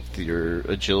strength, your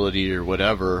agility, or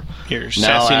whatever, Your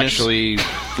now sassiness. actually,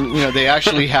 they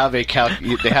actually have they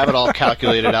have it all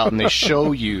calculated out, and they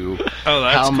show you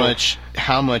that's cool.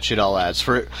 how much it all adds.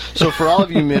 So for all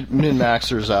of you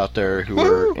min-maxers out there who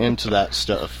are into that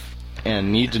stuff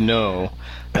and need to know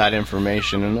that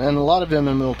information, and a lot of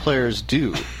MMO players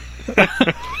do.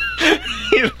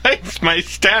 He likes my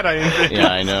stat item. Yeah,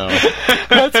 I know.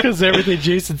 That's because everything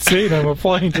Jason's saying, I'm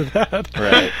applying to that.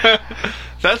 Right.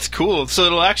 That's cool. So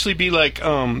it'll actually be like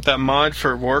that mod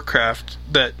for Warcraft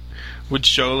that would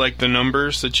show like the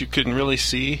numbers that you couldn't really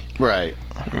see. Right.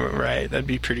 Right. That'd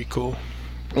be pretty cool.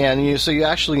 Yeah, and so you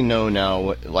actually know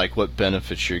now what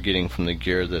benefits you're getting from the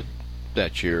gear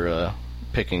that you're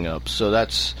picking up. So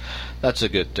that's a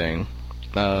good thing.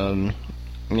 Crafting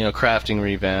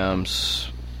revamps.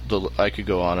 I could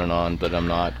go on, but I'm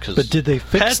not. But did they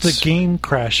fix the game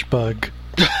crash bug?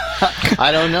 I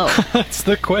don't know. That's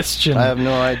the question. I have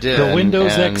no idea. The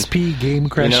Windows XP game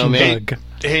crashing bug.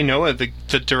 Hey, Noah, the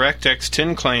DirectX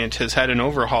 10 client has had an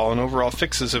overhaul, and overall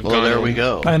fixes have gone. Well, there we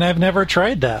go. And I've never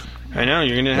tried that. I know,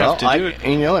 you're going to have to do it.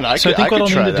 So I think what I'll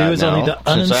need to do is I'll need to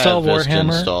uninstall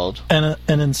Warhammer installed. and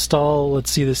install,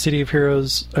 let's see, the City of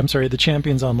Heroes, the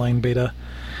Champions Online beta,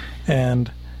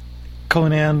 and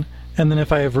Conan, and then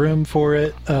if I have room for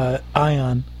it,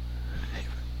 Ion.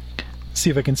 See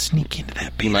if I can sneak into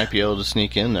that beta. You might be able to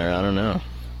sneak in there. I don't know.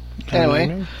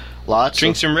 Anyway,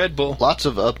 Drink some Red Bull. Lots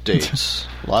of updates.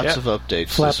 Lots of updates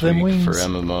Flap this them week wings. for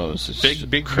MMOs. It's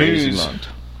Big crazy news. month.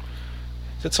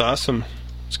 That's awesome.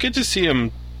 It's good to see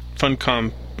them,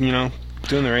 Funcom,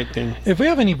 doing the right thing. If we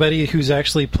have anybody who's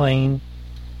actually playing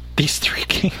these 3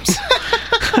 games,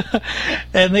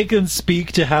 and they can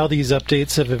speak to how these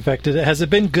updates have affected it, has it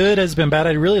been good, has it been bad?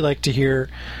 I'd really like to hear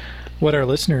what our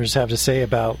listeners have to say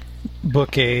about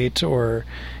Book 8 or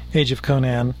Age of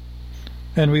Conan.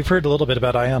 And we've heard a little bit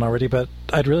about Ion already, but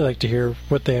I'd really like to hear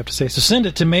what they have to say. So send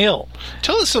it to mail.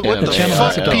 Tell us what the channel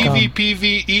fuck massive.com.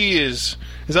 PvPvE is.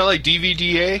 Is that like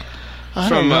DVDA? I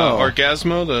From don't know.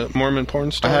 Orgasmo, the Mormon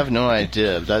porn star? I have no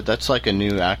idea. That's like a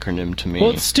new acronym to me.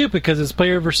 Well, it's stupid because it's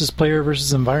player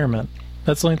versus environment.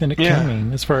 That's the only thing it can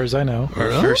mean, as far as I know. Or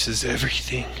versus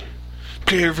everything.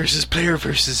 Player versus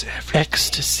everything.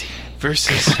 Ecstasy.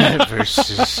 Versus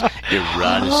versus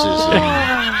eroticism.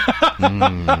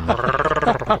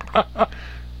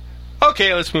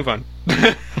 Okay, let's move on.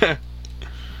 The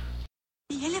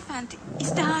elephant is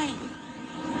dying.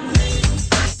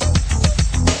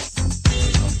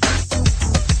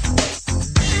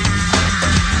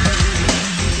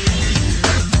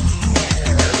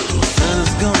 The sun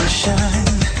is gonna shine,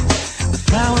 the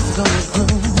flowers gonna grow,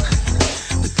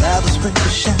 the clouds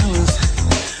sprinkle showers,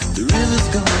 the river's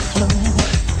gonna flow.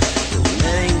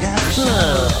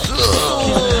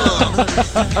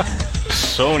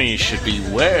 Sony should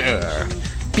beware.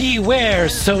 Beware,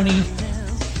 Sony.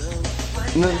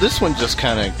 No, this one just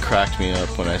kind of cracked me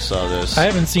up when I saw this. I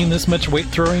haven't seen this much weight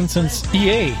throwing since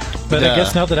EA, but Yeah, I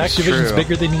guess now that it's Activision's true.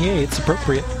 bigger than EA, it's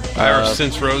appropriate. Or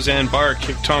since Roseanne Barr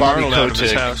kicked Tom Bobby Arnold out of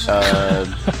his Kotick,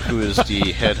 house. who is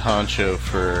the head honcho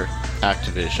for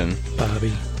Activision.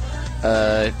 Bobby.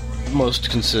 Most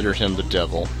consider him the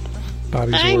devil,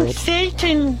 Bobby's World.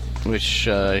 Satan. which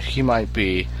he might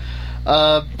be.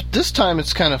 This time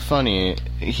it's kind of funny.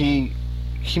 He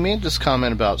made this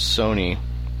comment about Sony.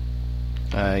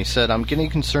 He said, "I'm getting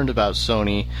concerned about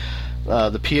Sony.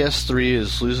 The PS3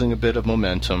 is losing a bit of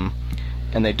momentum,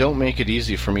 and they don't make it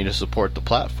easy for me to support the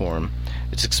platform.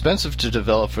 It's expensive to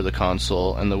develop for the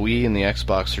console, and the Wii and the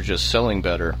Xbox are just selling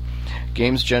better.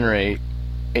 Games generate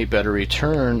a better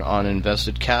return on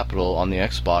invested capital on the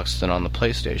Xbox than on the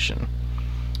PlayStation."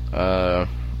 And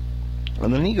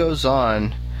then he goes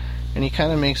on, and he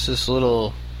kind of makes this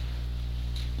little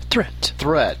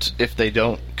threat if they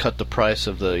don't cut the price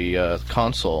of the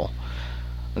console.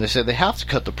 And they say they have to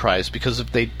cut the price because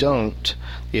if they don't,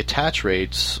 the attach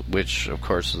rates, which of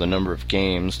course are the number of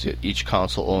games that each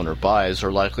console owner buys,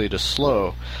 are likely to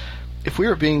slow. If we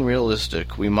are being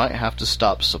realistic, we might have to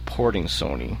stop supporting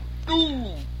Sony.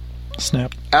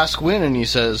 Snap. Ask Win, and he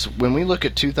says, when we look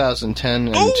at 2010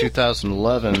 and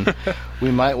 2011,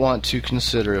 we might want to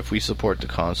consider if we support the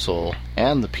console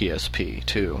and the PSP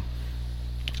too.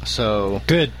 So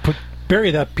Good.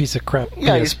 Bury that piece of crap.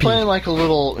 yeah, PSP. he's playing like a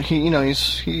little.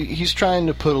 He's trying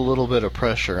to put a little bit of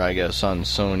pressure, I guess, on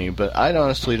Sony. But I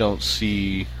honestly don't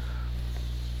see,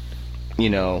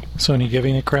 Sony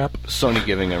giving a crap. Sony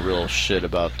giving a real shit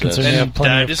about this. Considering they have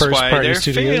plenty of first-party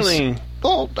studios. failing.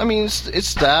 Well, I mean,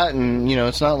 it's that, and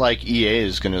it's not like EA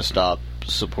is going to stop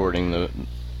supporting the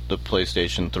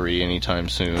PlayStation 3 anytime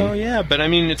soon. Oh yeah, but I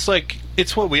mean, it's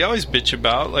what we always bitch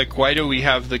about. Like, why do we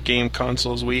have the game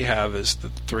consoles we have as the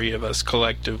three of us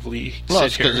collectively Well,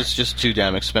 it's sit here? because it's just too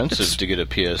damn expensive to get a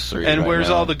PS3. And right where's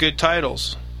now. all the good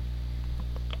titles?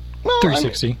 Well,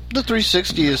 360. The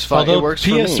 360 is fine. Although It works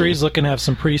PS3 for me. is looking to have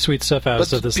some pretty sweet stuff out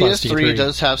But of this the last PS3 E3.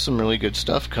 does have some really good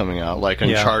stuff coming out, like Yeah.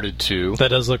 Uncharted 2. That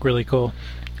does look really cool.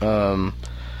 But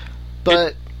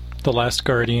The Last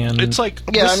Guardian. It's like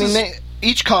yeah, I this mean, is-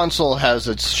 each console has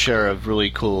its share of really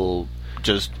cool,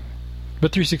 just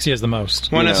But 360 has the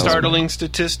most. want a you know. startling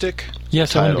statistic?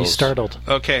 Yes, I want to be titles. startled.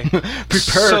 Okay,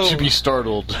 prepare to be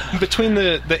startled. Between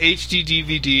the HD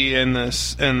DVD and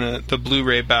the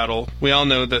Blu-ray battle, we all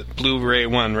know that Blu-ray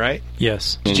won, right?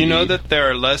 Yes. Did you know Indeed. that there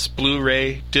are less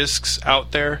Blu-ray discs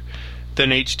out there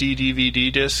than HD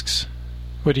DVD discs?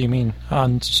 What do you mean?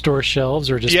 On store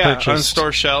shelves or just Yeah, purchased? on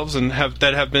store shelves and have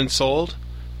been sold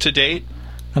to date.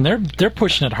 And they're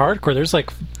pushing it hardcore. There's like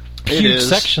It huge is.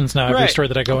 sections now every Right. store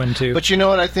that I go into. But you know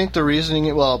what? I think the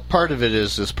reasoning, part of it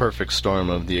is this perfect storm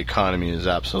of the economy is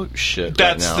absolute shit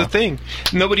That's right now. the thing.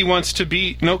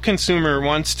 No consumer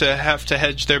wants to have to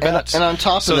hedge their bets. And on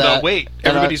top so of that, they'll wait. and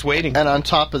Everybody's waiting. And on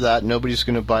top of that, nobody's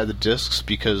going to buy the discs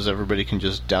because everybody can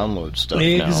just download stuff now.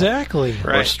 Exactly.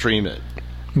 Or Right. stream it.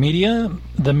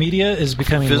 The media is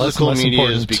becoming less and Physical less media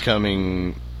important. is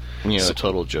becoming a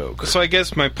total joke. So I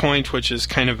guess my point, which is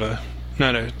kind of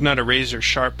not a razor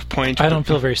sharp point, I don't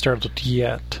feel very startled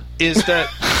yet, is that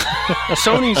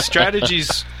Sony's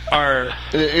strategies are.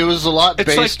 It was a lot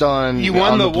based on you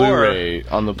won on the war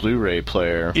on the Blu-ray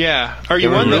player. Yeah, or you you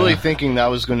were won really thinking that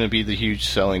was going to be the huge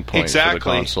selling point for the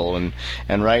console,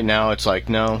 and right now it's like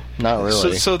no, not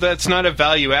really. So that's not a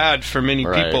value add for many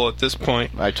people at this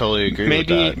point. I totally agree with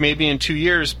that. Maybe in 2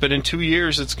 years, but in 2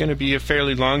 years it's going to be a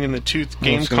fairly long in the tooth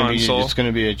game console. It's going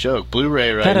to be a joke.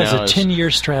 Blu-ray right now. That has a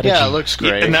 10-year strategy. Yeah, it looks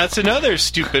great. And that's another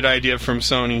stupid idea from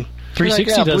Sony.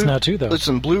 360 does now too, though.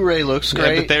 Listen, Blu-ray looks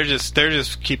great,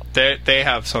 but they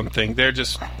have something.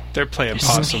 They're playing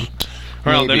possum.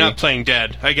 Well, they're not playing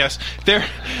dead. I guess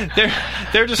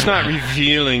they're just not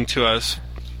revealing to us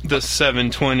the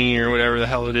 720 or whatever the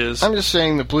hell it is. I'm just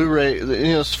saying the Blu-ray.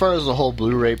 As far as the whole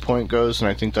Blu-ray point goes, and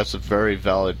I think that's a very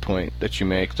valid point that you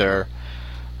make there.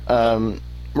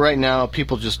 Right now,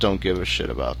 people just don't give a shit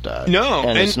about that. No,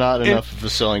 and it's not enough of a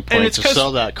selling point to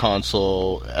sell that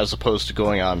console as opposed to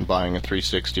going out and buying a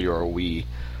 360 or a Wii.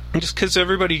 Just because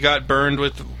everybody got burned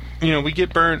with, we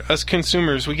get burned, us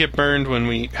consumers, we get burned when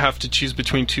we have to choose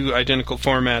between two identical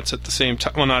formats at the same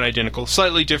time. Well, not identical,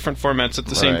 slightly different formats at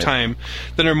the same time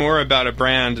that are more about a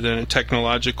brand than a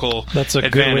technological That's a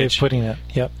advantage. good way of putting it.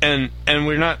 Yep. And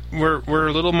we're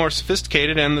a little more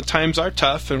sophisticated, and the times are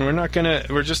tough, and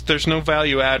there's no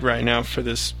value add right now for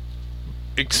this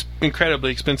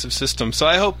incredibly expensive system. So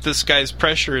I hope this guy's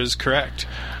pressure is correct.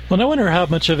 Well, I wonder how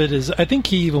much of it is. I think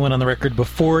he even went on the record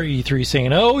before E3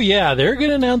 saying, "Oh yeah, they're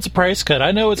going to announce a price cut.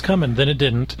 I know it's coming." Then it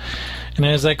didn't, and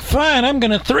I was like, "Fine, I'm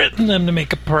going to threaten them to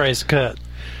make a price cut."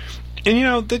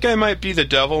 And the guy might be the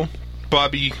devil,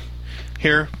 Bobby,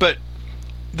 here, but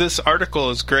this article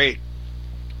is great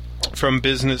from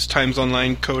Business Times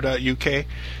Online Co.uk,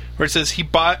 where it says he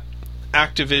bought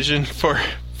Activision for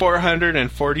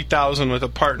 $440,000 with a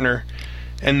partner,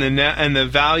 and the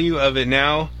value of it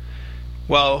now,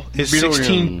 is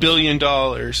 $16 billion.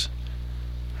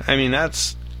 I mean,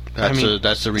 that's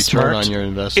a return on your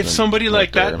investment. If somebody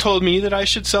like that told me that I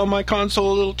should sell my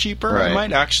console a little cheaper, I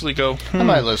might actually go. I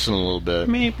might listen a little bit.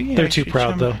 Maybe they're too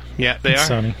proud, though. Yeah, they are.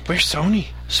 Sony. Where's Sony?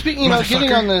 Speaking of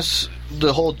getting on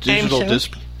the whole digital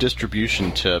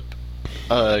distribution tip,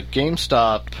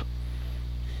 GameStop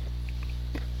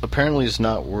apparently is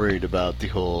not worried about the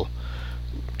whole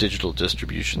digital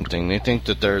distribution thing. They think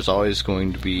that there's always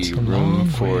going to be room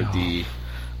for the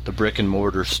brick and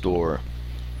mortar store,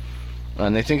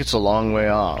 and they think it's a long way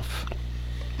off.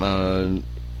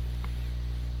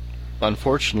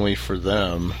 Unfortunately for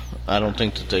them, I don't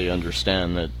think that they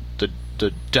understand that the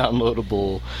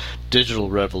downloadable digital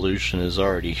revolution is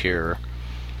already here,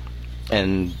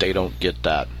 and they don't get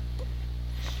that.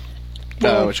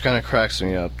 Which kind of cracks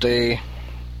me up. They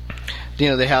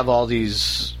have all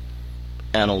these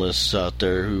analysts out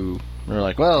there who are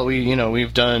like, well,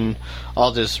 we've done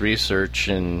all this research,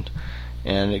 and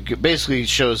it basically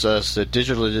shows us that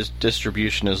digital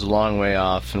distribution is a long way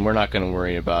off, and we're not going to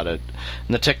worry about it.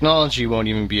 And the technology won't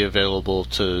even be available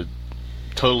to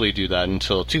totally do that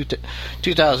until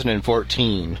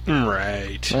 2014.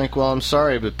 Right. Like, well, I'm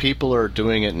sorry, but people are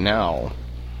doing it now.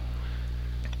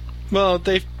 Well,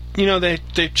 they've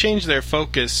changed their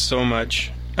focus so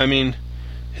much. I mean,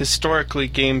 historically,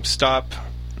 GameStop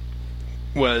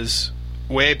was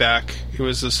way back. It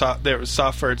was there was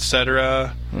Software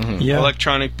Etc.,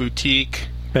 Electronic Boutique,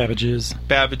 Babbage's.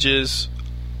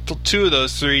 Two of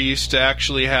those three used to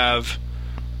actually have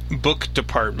book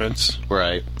departments,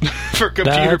 right, for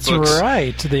computer books. That's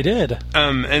right, they did.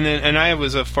 And I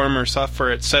was a former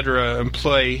Software Etc.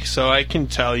 employee, so I can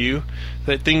tell you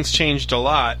that things changed a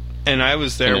lot. And I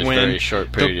was there when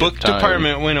the book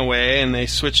department went away, and they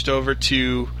switched over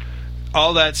to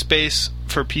all that space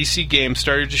for PC games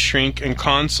started to shrink, and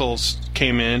consoles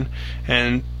came in,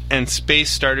 and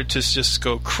space started to just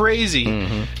go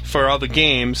crazy for all the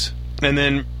games. And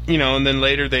then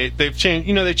later they've changed.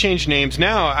 They changed names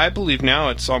now. I believe now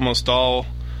it's almost all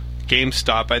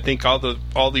GameStop. I think all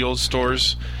the old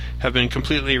stores have been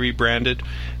completely rebranded,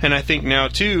 and I think now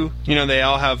too, they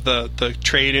all have the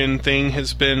trade-in thing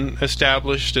has been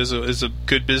established as a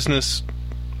good business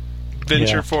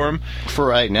venture for them for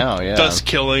right now. Yeah, thus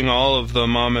killing all of the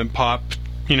mom and pop,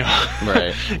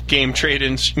 right, game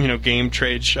trade-ins, game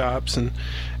trade shops. And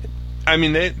I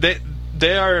mean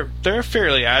they're a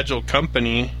fairly agile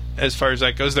company as far as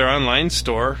that goes. Their online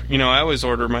store, I always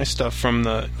order my stuff from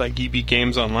the EB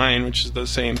Games Online, which is the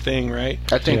same thing, right?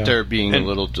 I think they're being a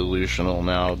little delusional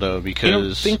now, though,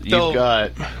 because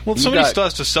somebody still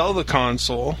has to sell the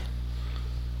console.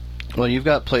 Well, you've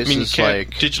got I places mean, you can't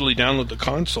like digitally download the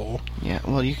console. Yeah,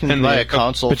 well, you can And buy the- a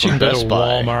console But you from can go Best to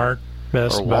Buy Walmart,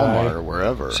 Best or Buy. Walmart or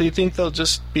wherever. So you think they'll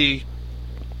just be?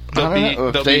 I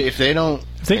don't know. If they don't,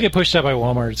 If they get pushed out by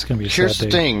Walmart, it's going to be a here's sad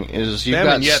the day. thing: is They you've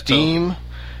haven't got yet, Steam,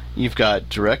 you've got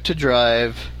Direct to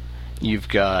Drive, you've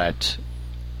got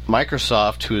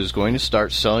Microsoft, who is going to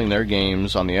start selling their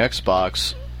games on the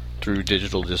Xbox through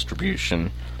digital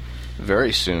distribution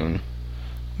very soon.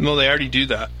 Well, they already do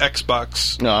that.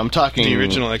 Xbox. No, I'm talking the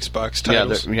original Xbox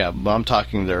titles. Yeah, but I'm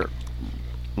talking their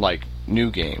like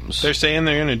new games. They're saying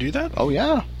they're going to do that. Oh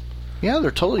yeah, they're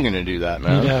totally going to do that, You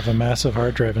man. need to have a massive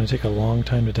hard drive and it'd take a long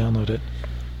time to download it.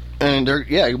 And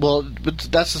but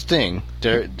that's the thing.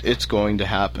 It's going to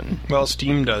happen. Well,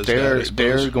 Steam does.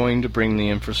 They're going to bring the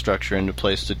infrastructure into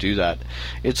place to do that.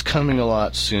 It's coming a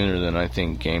lot sooner than I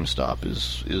think GameStop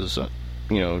is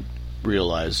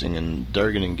realizing, and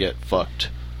they're going to get fucked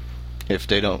if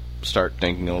they don't start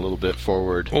thinking a little bit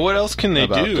forward. Well, what else can they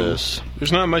about do? this.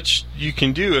 There's not much you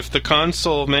can do if the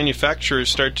console manufacturers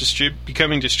start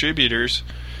becoming distributors.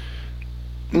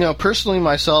 Personally,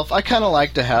 myself, I kind of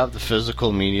like to have the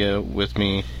physical media with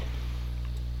me.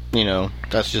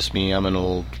 That's just me. I'm an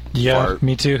old fart.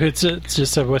 Me too. It's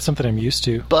just something I'm used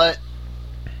to. But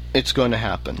it's going to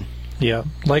happen. Yeah,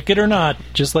 like it or not,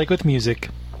 just like with music.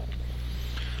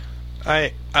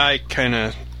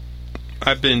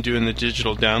 I've been doing the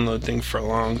digital download thing for a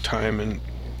long time, and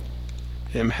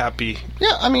am happy.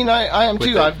 Yeah, I mean, I am with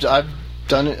too. it. I've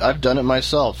done it. I've done it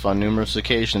myself on numerous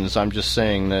occasions. I'm just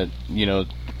saying that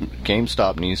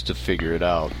GameStop needs to figure it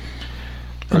out.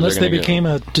 Unless they became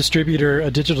a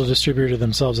digital distributor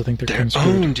themselves, I think they're kind of Their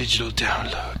screwed. own digital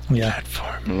download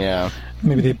platform. Yeah.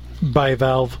 Maybe they buy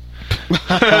Valve.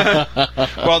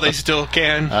 Well, they still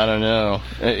can. I don't know.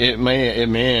 It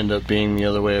may end up being the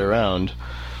other way around.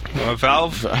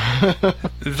 Valve.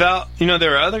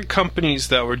 There are other companies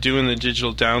that were doing the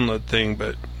digital download thing,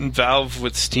 but Valve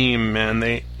with Steam, man,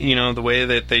 the way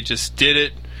that they just did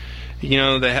it.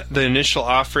 The initial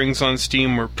offerings on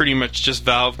Steam were pretty much just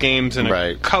Valve games and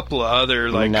a couple of other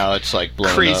now it's like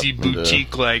blown crazy up into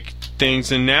boutique like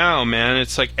things, and now, man,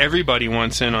 it's like everybody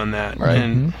wants in on that. Right.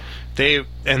 And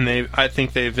I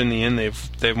think they've in the end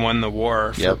they've won the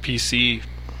war for PC.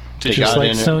 Just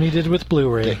like Sony did with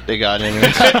Blu-ray. They got in.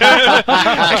 Except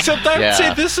I would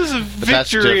say this is a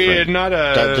victory and not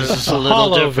this is a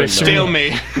little different.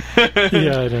 Stalemate.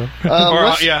 Yeah, I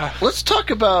know. Let's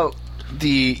talk about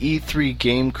the E3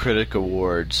 Game Critic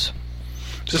Awards.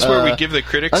 Just where we give the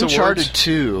critics Uncharted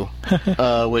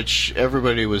awards? 2, which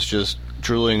everybody was just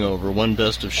drooling over, won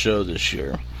Best of Show this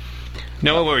year.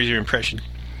 Noah, what was your impression?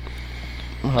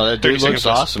 Well, that dude looks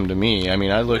awesome to me. I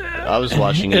mean, I was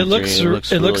watching it. It looks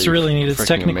really neat. It's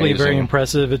technically very amazing.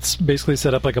 impressive. It's basically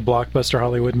set up like a blockbuster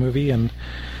Hollywood movie and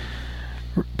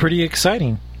pretty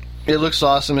exciting. It looks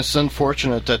awesome. It's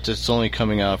unfortunate that it's only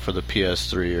coming out for the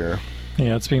PS3.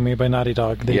 Yeah, it's being made by Naughty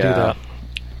Dog. They do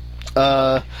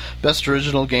that. Best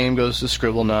original game goes to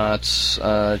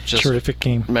Scribblenauts. Just terrific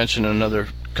game. Mention another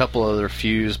couple other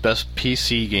fews. Best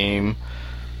PC game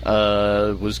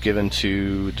was given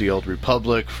to The Old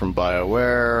Republic from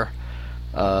BioWare.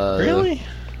 Really?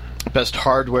 Best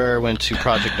hardware went to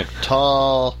Project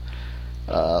Natal.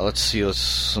 Let's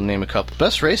name a couple.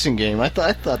 Best racing game. I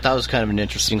thought that was kind of an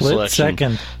interesting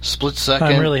selection. Split Second.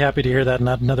 I'm really happy to hear that.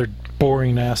 Not another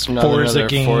boring ass Forza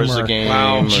game.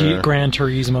 Wow. Gran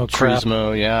Turismo crap.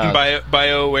 Yeah.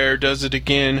 BioWare does it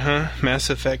again, huh? Mass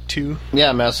Effect 2.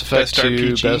 Yeah, Mass Effect 2,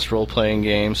 RPG. best role-playing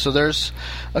game. So there's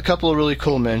a couple of really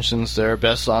cool mentions there.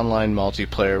 Best online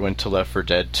multiplayer went to Left 4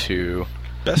 Dead 2.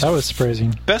 That was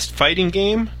surprising. Best fighting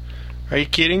game? Are you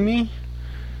kidding me?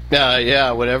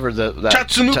 Yeah, whatever that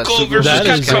Tatsunoko versus That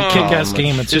is a Capcom. kick-ass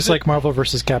game. It's just like Marvel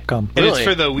vs. Capcom. And it's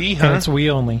for the Wii, huh? And it's Wii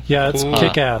only. Yeah, it's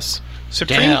kick-ass.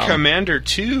 Supreme Commander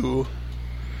 2.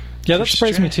 Yeah, that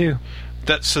surprised me too.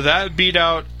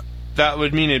 That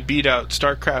would mean it beat out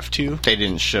StarCraft 2. They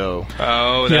didn't show.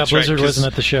 Oh, yeah, that's Blizzard right, wasn't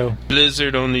at the show.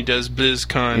 Blizzard only does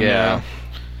BlizzCon. Yeah.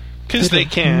 Because they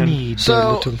can. Need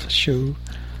So- to the show.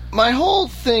 My whole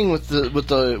thing with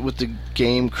the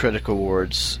Game Critic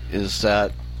Awards is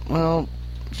that, well,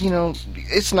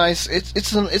 it's nice.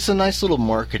 It's a nice little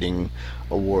marketing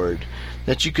award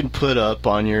that you can put up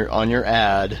on your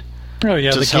ad. Oh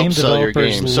yeah, to the help game sell your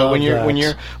developers game. So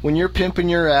love when you're pimping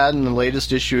your ad in the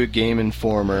latest issue of Game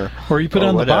Informer, or you put it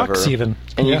on whatever, the box even,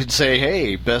 and you could say,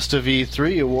 "Hey, Best of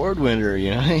E3 award winner,"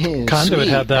 Conduit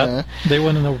had that. They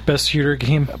won in the best shooter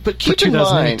game. But keep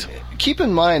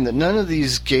in mind that none of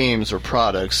these games or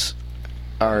products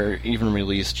are even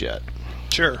released yet.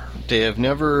 Sure. They have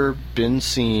never been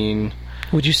seen.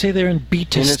 Would you say they're in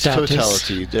beta in its status?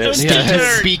 totality. They're-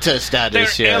 Beta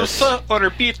status, They're yes. alpha or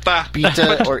beta.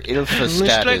 Beta or alpha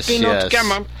status, Slightly not yes.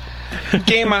 gamma.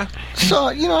 Gamma. So,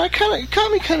 it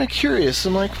got me kind of curious.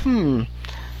 I'm like,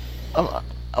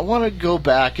 I want to go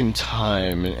back in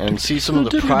time and see some of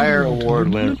the prior award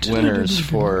winners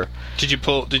for... Did you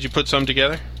put some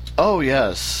together? Oh,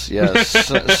 yes.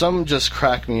 Some just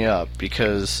crack me up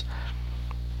because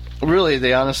really,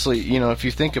 they honestly, if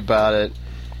you think about it,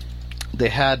 they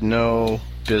had no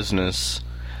business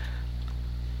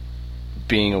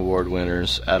being award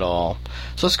winners at all.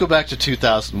 So let's go back to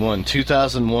 2001.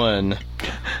 2001,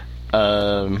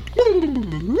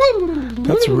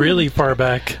 That's really far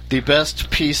back. the best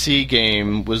PC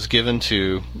game was given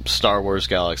to Star Wars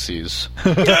Galaxies.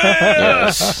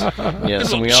 Yes,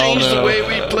 It'll and we all change the know way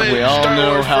we play all Star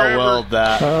know Wars how forever. well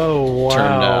that Oh, wow.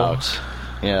 turned out.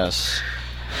 Yes.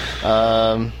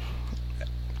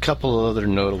 Couple of other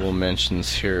notable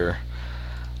mentions here.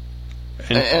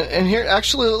 And here,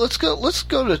 actually, let's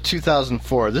go to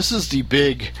 2004. This is the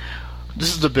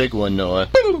big one, Noah.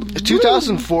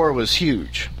 2004 was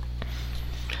huge.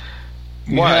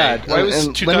 Why? Why was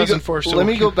 2004 so Let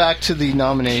me huge? go back to the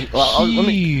nomination.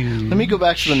 Let me go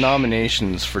back to the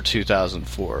nominations for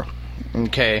 2004.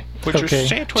 Okay. Would you Okay.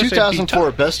 say it was a 2004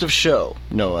 beta? Best of Show,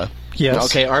 Noah. Yes.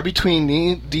 Okay, are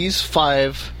between these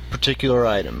 5 particular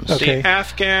items. Okay. The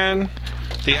Afghan,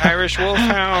 the Irish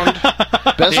Wolfhound.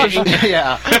 Best of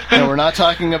yeah. No, we're not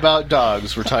talking about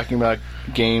dogs. We're talking about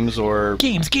games or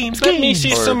Games. Let me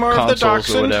see or some more of the consoles or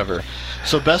Dachshund. whatever.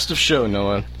 So Best of Show,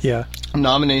 Noah. Yeah.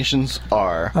 Nominations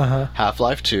are Uh-huh.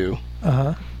 Half-Life 2,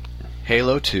 Uh-huh.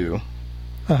 Halo 2,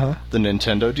 Uh-huh. the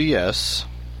Nintendo DS,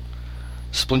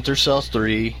 Splinter Cell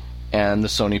 3, and the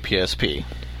Sony PSP.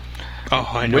 Oh,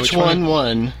 I know Which one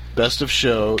won Best of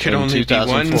Show Could in only be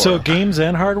 2004? one. So games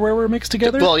and hardware were mixed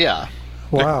together? Well, yeah.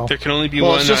 Wow. There can only be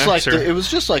Well, one it's just like answer. it was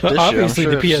just like this Obviously,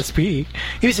 year. I'm the sure it's- PSP.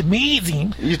 It was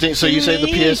amazing. You think so? You say the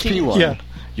PSP one? Yeah.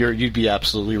 You'd be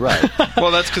absolutely right. Well,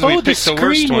 that's because we Oh, the picked the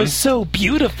worst screen one. was so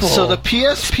beautiful. So the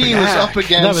PSP was up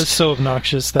against That was so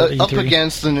obnoxious, that up E3.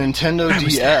 against the Nintendo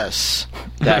DS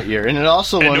that year, and it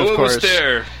also won, I know of it course. was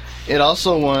there. It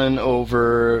also won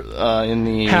over in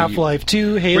the Half-Life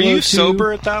 2, Halo Were 2. you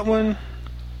sober at that one?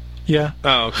 Yeah.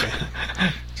 Oh, okay.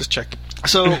 Just checking.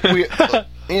 So we,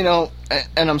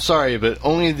 and I'm sorry, but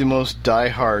only the most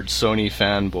diehard Sony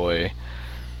fanboy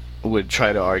would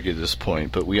try to argue this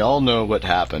point. But we all know what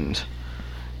happened.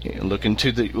 Look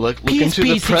into the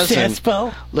PSP present.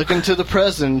 successful. Look into the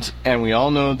present, and we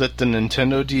all know that the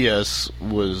Nintendo DS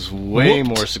was way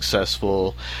more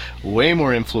successful, way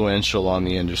more influential on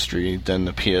the industry than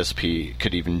the PSP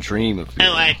could even dream of being.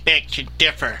 Oh, I beg to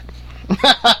differ.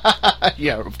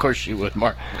 Yeah, of course you would,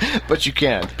 Mark. But you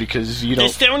can't, because you The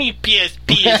don't... Sony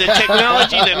PSP is a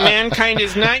technology that mankind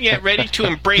is not yet ready to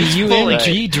embrace The fully.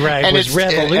 UMG drive And was it's-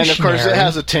 revolutionary. And of course, it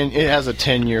has a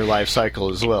 10-year life cycle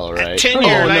as well, right?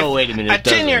 10-year oh, life- no, wait a minute. a it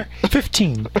doesn't. 10-year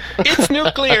 15. Its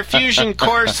nuclear fusion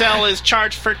core cell is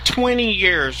charged for 20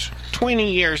 years.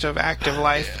 20 years of active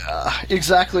life.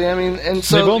 Exactly. I mean, and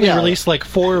so They've only yeah. released like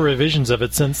 4 revisions of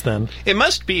it since then. It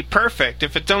must be perfect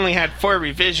if it's only had 4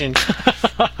 revisions.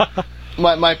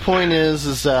 My point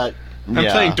is that I'm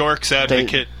yeah, playing Dork's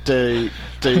Advocate. The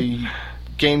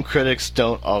game critics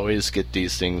don't always get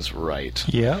these things right.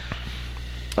 Yeah.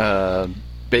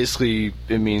 Basically,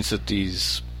 it means that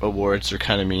these awards are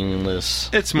kind of meaningless.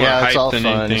 It's more it's hype all than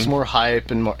fun. anything. It's more hype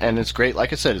and it's great.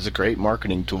 Like I said, it's a great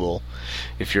marketing tool.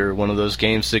 If you're one of those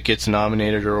games that gets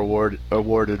nominated or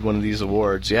awarded one of these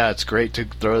awards, yeah, it's great to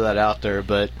throw that out there.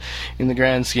 But in the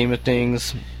grand scheme of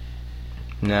things,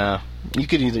 nah. You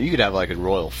could have like a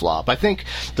royal flop. I think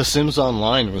The Sims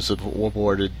Online was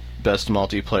awarded best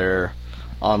multiplayer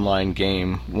online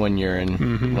game one year,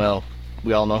 and well,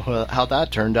 we all know how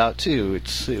that turned out too.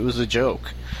 It was a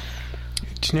joke.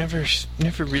 It's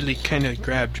never really kind of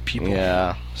grabbed people.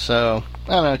 Yeah. So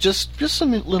I don't know. Just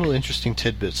some little interesting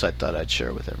tidbits I thought I'd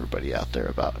share with everybody out there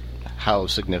about how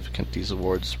significant these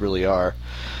awards really are.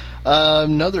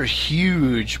 Another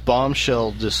huge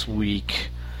bombshell this week.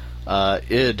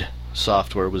 id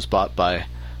Software was bought by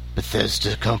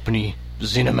Bethesda company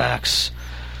ZeniMax.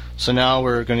 So now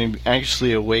we're going to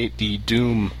anxiously await the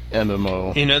Doom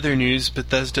MMO. In other news,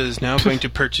 Bethesda is now going to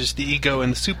purchase the Ego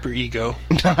and the Super Ego.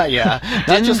 Yeah, not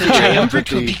Then just the the triumvirate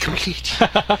but will be complete.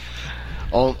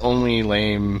 Only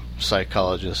lame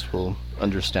psychologists will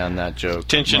understand that joke.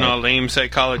 Attention, all lame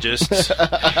psychologists.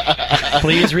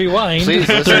 Please rewind. Please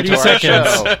listen 30 to our seconds.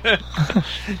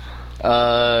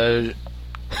 show.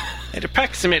 At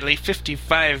approximately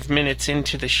 55 minutes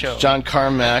into the show. John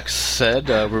Carmack said,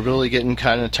 we're really getting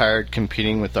kind of tired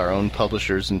competing with our own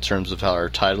publishers in terms of how our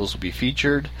titles will be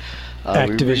featured. We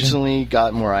Activision. recently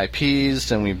got more IPs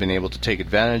than we've been able to take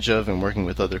advantage of, and working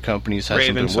with other companies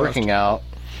hasn't been Ravensoft. working out,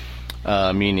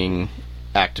 meaning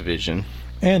Activision.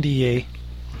 And EA.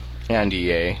 And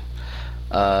EA.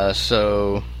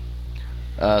 So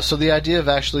the idea of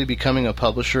actually becoming a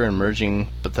publisher and merging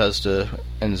Bethesda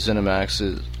and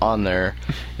ZeniMax on there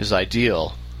is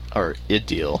ideal, or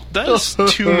ideal. That's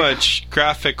too much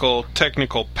graphical,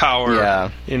 technical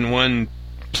power in one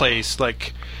place.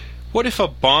 Like, what if a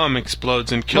bomb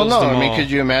explodes and kills them all? I mean, could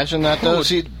you imagine that, though?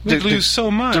 See, we'd lose so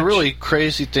much. The really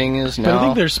crazy thing is But now... I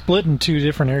think they're split in 2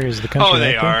 different areas of the country. Oh,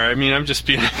 they aren't are. I mean, I'm just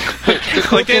being... cool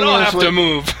like, they thing don't is have to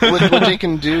move. what they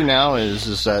can do now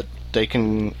is that they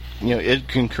can... it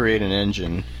can create an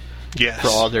engine for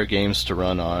all their games to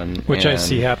run on. Which I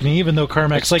see happening, even though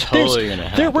Carmack's like, totally gonna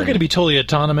happen. we're going to be totally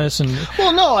autonomous, and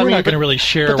we're not going to really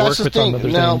share work with them.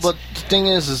 But the thing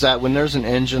is that when there's an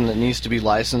engine that needs to be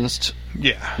licensed,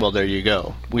 well, there you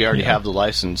go. We already have the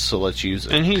license, so let's use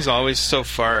it. And he's always so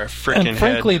far a frickin' And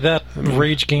frankly, head. that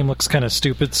Rage game looks kind of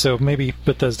stupid, so maybe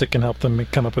Bethesda can help them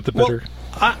come up with a better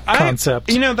concept.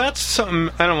 That's something...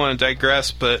 I don't want to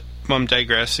digress, but... I'm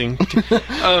digressing.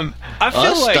 I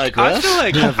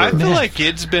feel like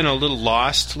id's been a little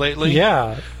lost lately.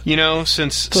 Yeah,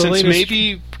 since latest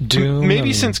maybe Doom,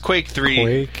 maybe since Quake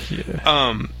 3. Quake,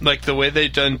 like the way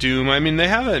they've done Doom. I mean, they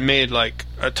haven't made like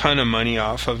a ton of money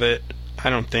off of it. I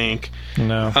don't think.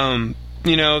 No.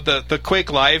 The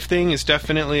Quake Live thing is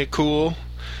definitely cool.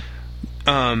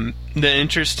 The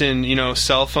interest in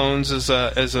cell phones as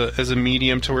a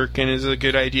medium to work in is a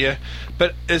good idea,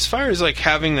 but as far as like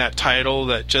having that title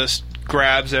that just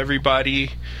grabs everybody,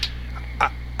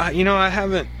 I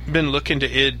haven't been looking to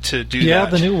id to do that. Yeah,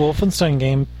 the new Wolfenstein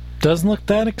game doesn't look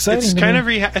that exciting. It's kind of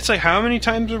it's like, how many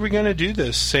times are we going to do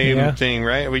this same thing,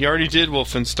 right? We already did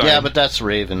Wolfenstein. Yeah, but that's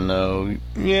Raven, though.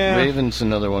 Yeah. Raven's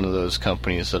another one of those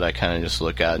companies that I kind of just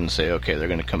look at and say, okay, they're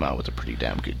going to come out with a pretty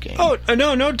damn good game. Oh,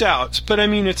 no doubts. But I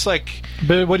mean, it's like...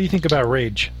 But what do you think about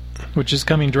Rage, which is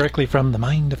coming directly from the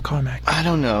mind of Carmack? I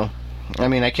don't know. I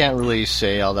mean, I can't really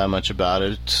say all that much about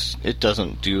it. It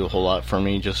doesn't do a whole lot for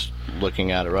me, just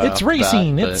looking at it right It's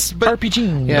racing, it's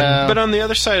RPG. Yeah. But on the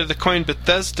other side of the coin,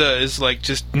 Bethesda is like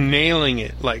just nailing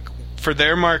it, like for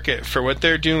their market, for what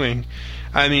they're doing.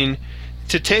 I mean,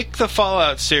 to take the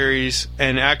Fallout series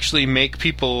and actually make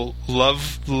people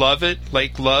love it,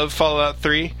 like love Fallout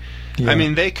 3. Yeah. I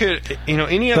mean, they could,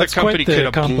 any other That's company quite the could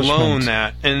have blown accomplishment.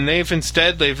 that, and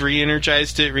they've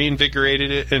re-energized it, reinvigorated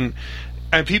it, and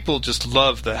people just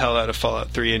love the hell out of Fallout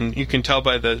 3, and you can tell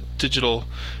by the digital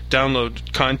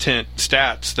download content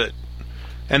stats that,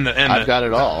 I've got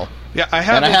it all. Yeah, I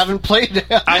have. And I haven't played it.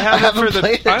 I have it for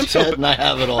the. And I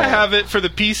have it all. I have it for the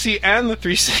PC and the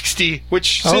 360,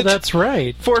 which Oh, sits that's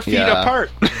right. 4 feet apart.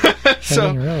 So I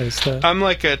didn't realize that. I'm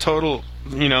like a total,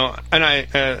 and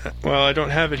I don't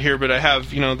have it here, but I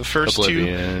have, the first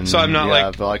Oblivion, two. So I'm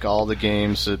not like all the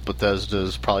games that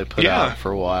Bethesda's probably put out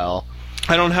for a while.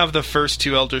 I don't have the first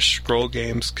 2 Elder Scroll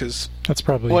games because that's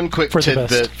probably one quick for the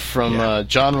tidbit best. from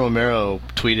John Romero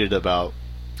tweeted about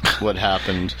what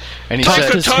happened, and he Tossed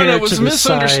said his hair to the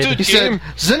side. He said,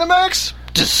 "ZeniMax,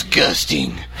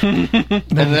 disgusting." and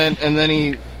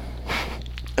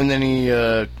then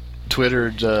he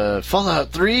twittered,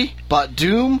 "Fallout 3 bought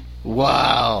Doom.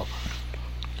 Wow."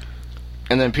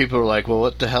 And then people were like, well,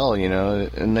 what the hell,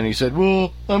 And then he said,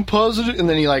 well, I'm positive. And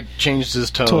then he, changed his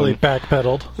tone. Totally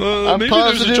backpedaled. I'm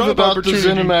positive about the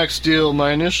ZeniMax deal.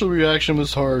 My initial reaction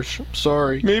was harsh.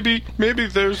 Sorry. Maybe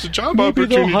there's a job Maybe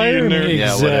they'll opportunity hire in there. me.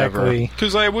 Yeah, Exactly. whatever.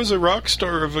 Because I was a rock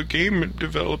star of a game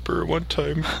developer at one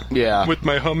time. Yeah. With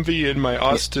my Humvee and my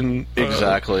Austin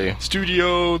exactly.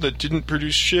 Studio that didn't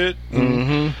produce shit.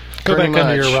 Mm-hmm. Go Pretty back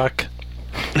under much. your rock.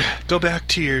 Go back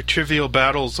to your trivial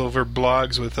battles over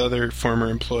blogs with other former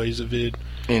employees of id.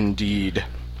 Indeed.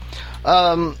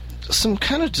 Some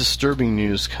kind of disturbing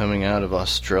news coming out of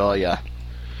Australia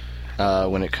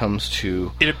when it comes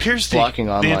to It appears blocking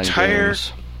online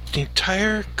games. The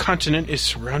entire continent is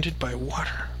surrounded by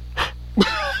water.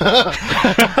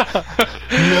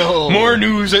 No. More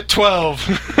news at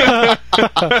 12.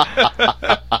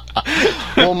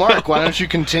 Well, Mark, why don't you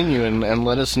continue and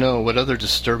let us know what other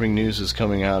disturbing news is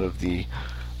coming out of the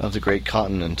great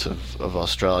continent of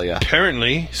Australia.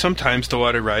 Apparently, sometimes the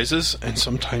water rises and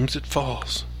sometimes it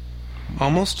falls.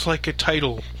 Almost like a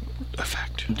tidal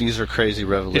effect. These are crazy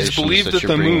revelations. It's believed that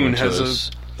you're the bringing moon to has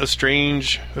us. a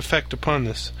strange effect upon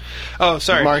this. Oh,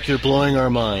 sorry. Mark, you're blowing our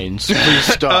minds. Please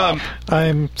stop.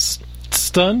 I'm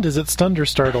stunned. Is it stunned or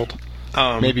startled?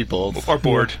 Maybe both. Or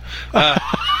bored.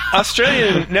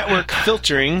 Australian network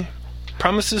filtering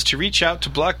promises to reach out to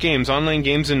block games, online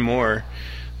games, and more.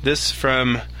 This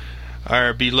from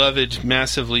our beloved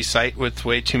Massively site with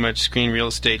way too much screen real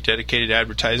estate dedicated to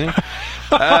advertising.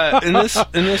 In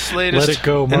this latest, Let it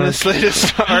go, Mark. In this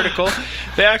latest article,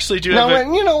 they actually do. Now,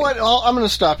 have you know what? I'm going to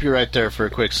stop you right there for a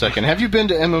quick second. Have you been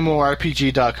to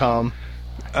MMORPG.com?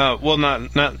 Well,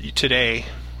 not today.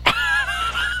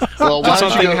 Well, did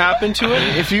something happen to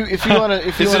it? If you want to,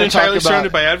 is it entirely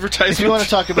surrounded by advertisements? If you want to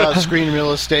talk about screen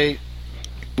real estate,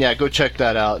 yeah, go check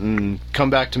that out and come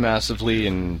back to Massively,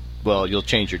 and well, you'll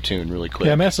change your tune really quick.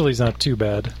 Yeah, Massively's not too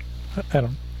bad. I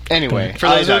don't. Anyway, for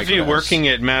those of you working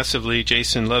at Massively,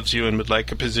 Jason loves you and would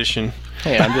like a position.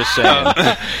 Hey, I'm just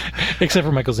saying. Except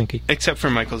for Michael Zinke. Except for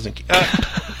Michael Zinke.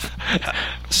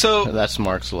 So that's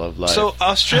Mark's love life. So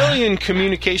Australian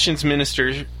Communications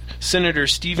Minister Senator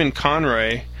Stephen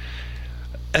Conroy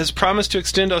has promised to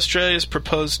extend Australia's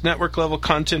proposed network-level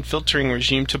content filtering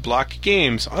regime to block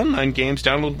games, online games,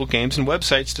 downloadable games, and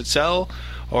websites that sell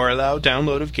or allow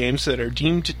download of games that are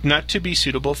deemed not to be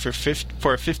suitable for a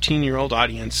 15-year-old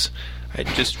audience. I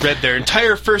just read their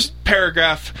entire first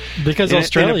paragraph. Because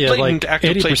Australia, like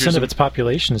 80% plagiarism. of its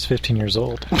population is 15 years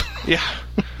old. Yeah.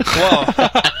 Well,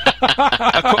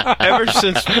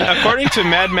 according to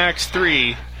Mad Max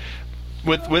 3,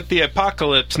 with the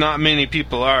apocalypse, not many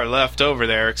people are left over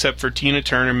there except for Tina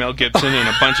Turner, Mel Gibson, and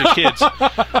a bunch of kids.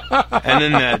 And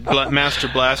then that Master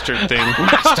Blaster thing.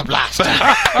 Master Blaster.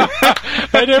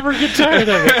 I never get tired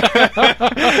of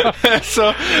it.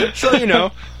 So you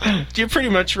know, you're pretty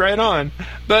much right on.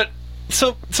 But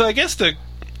so I guess the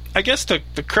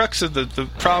crux of the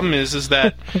problem is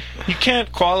that you can't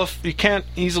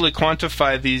easily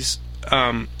quantify these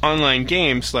online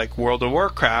games like World of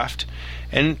Warcraft.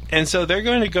 And so they're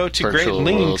going to go to Virtual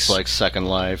great lengths worlds like Second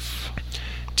Life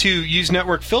to use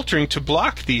network filtering to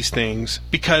block these things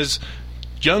because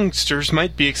youngsters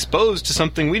might be exposed to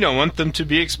something we don't want them to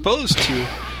be exposed to.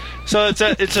 So it's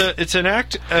an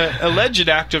alleged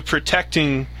act of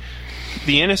protecting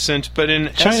the innocent, but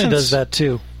in China essence, does that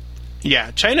too.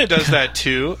 Yeah, China does that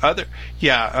too.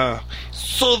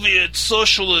 Soviet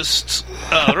socialists,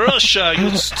 Russia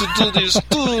used to do this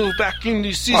too back in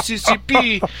the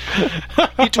CCCP.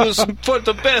 It was for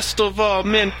the best of all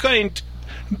mankind.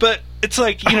 But it's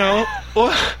like, you know,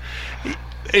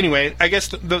 anyway, I guess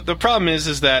the problem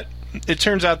is that it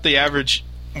turns out the average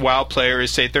WoW player is,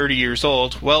 say, 30 years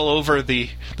old, well over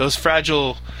those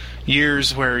fragile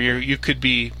years where you could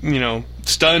be, you know,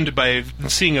 stunned by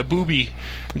seeing a boobie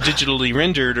digitally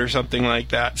rendered or something like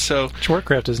that. So which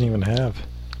Warcraft doesn't even have.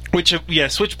 Which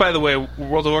by the way,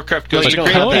 World of Warcraft goes to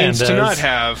great lengths to not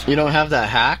have. You don't have that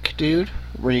hack, dude,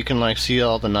 where you can like see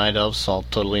all the night elves all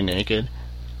totally naked.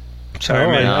 Sorry,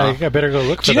 man. I better go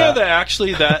look for that. Do you know that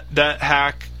actually that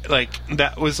hack, like,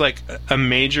 that was like a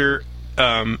major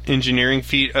engineering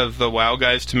feat of the WoW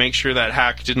guys to make sure that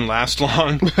hack didn't last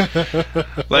long?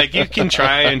 Like, you can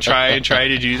try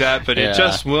to do that, but it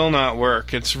just will not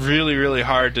work. It's really, really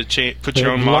hard to put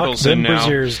your own models in now.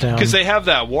 Because they have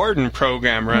that Warden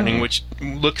program running, which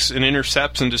looks and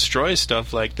intercepts and destroys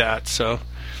stuff like that, so...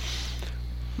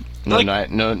 No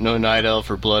night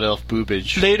elf or blood elf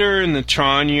boobage. Later in the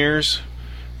Tron years,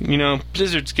 you know,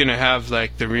 Blizzard's gonna have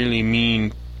like the really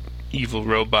mean, evil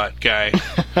robot guy.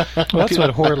 Well, that's what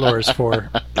horror lore is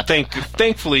for.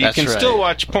 Thankfully, you can still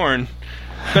watch porn.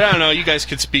 But I don't know. You guys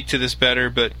could speak to this better.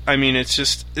 But I mean, it's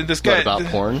just this guy. What about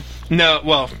porn? No.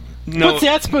 Well, no. What's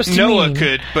that supposed to Noah mean?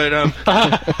 could, but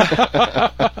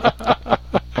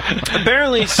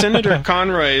apparently, Senator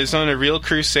Conroy is on a real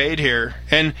crusade here,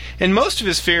 and most of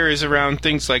his fear is around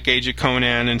things like Age of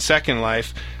Conan and Second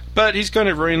Life. But he's going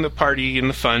to ruin the party and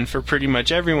the fun for pretty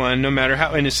much everyone, no matter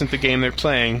how innocent the game they're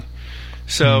playing.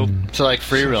 So like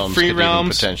Free Realms could even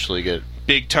potentially get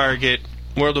big target.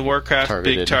 World of Warcraft,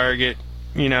 targeted. Big target.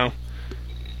 You know,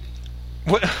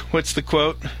 what's the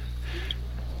quote?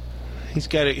 He's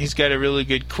got a really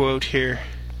good quote here.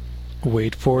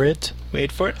 Wait for it.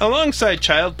 Alongside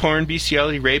child porn,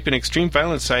 bestiality, rape, and extreme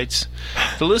violence sites,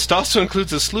 the list also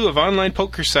includes a slew of online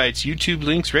poker sites, YouTube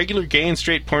links, regular gay and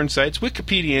straight porn sites,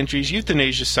 Wikipedia entries,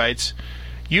 euthanasia sites.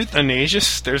 Euthanasia?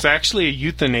 There's actually a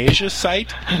euthanasia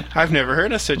site? I've never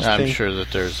heard of such a thing. I'm sure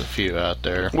that there's a few out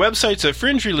there. Websites of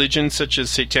fringe religions such as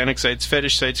satanic sites,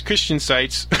 fetish sites, Christian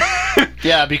sites.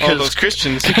 Yeah, because all those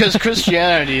Christians. Because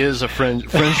Christianity is a fringe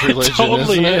religion,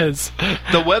 totally isn't it? is.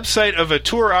 The website of a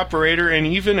tour operator and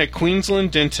even a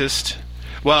Queensland dentist.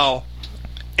 Well,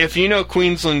 if you know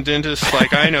Queensland dentists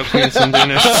like I know Queensland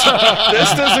dentists,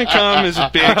 this doesn't come as a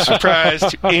big surprise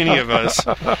to any of us.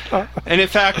 And in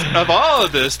fact, of all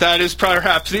of this, that is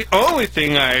perhaps the only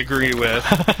thing I agree with.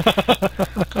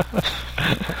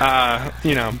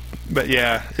 But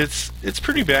yeah, it's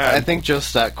pretty bad. I think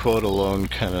just that quote alone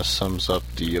kind of sums up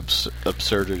the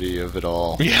absurdity of it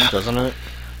all, doesn't it?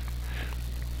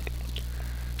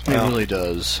 It really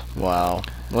does. Wow.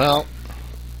 Well,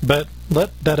 but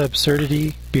let that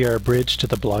absurdity be our bridge to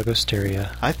the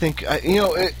blogosteria. I think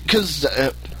because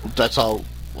that's all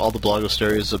the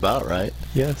blogosteria is about, right?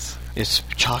 Yes, it's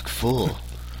chock full.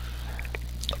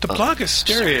 The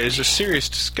blogosteria is a serious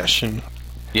discussion.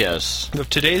 Yes. Of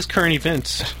today's current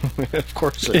events. Of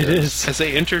course it is. As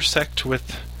they intersect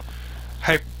with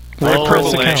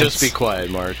hyperbole. Just be quiet,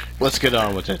 Mark. Let's get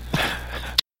on with it.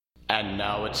 And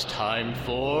now it's time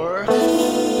for...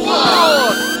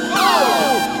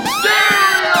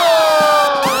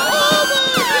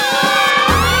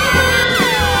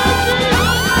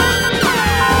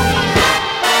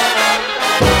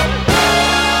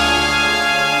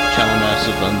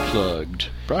 Telemassive Unplugged.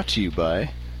 Brought to you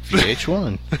by...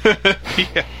 VH1.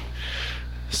 Yeah.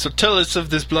 So tell us of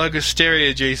this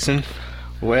blogosteria, Jason.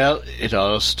 Well, it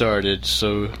all started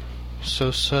so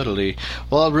subtly.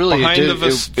 Well, really, behind it did. The it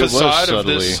was facade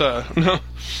of subtly. No,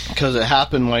 because it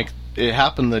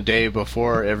happened the day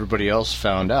before everybody else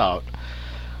found out.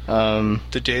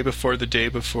 The day before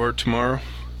tomorrow.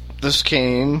 This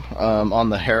came on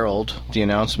the Herald. The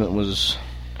announcement was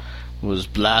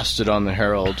blasted on the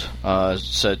Herald.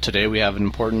 Said, today we have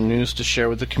important news to share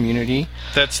with the community.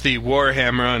 That's the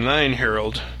Warhammer Online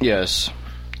Herald. Yes.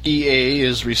 EA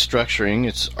is restructuring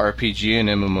its RPG and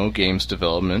MMO games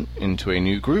development into a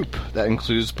new group that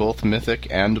includes both Mythic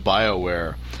and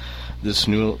BioWare. This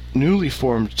newly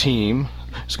formed team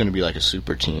is going to be like a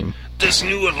super team. This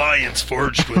new alliance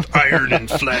forged with iron and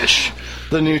flesh.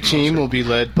 The new team will be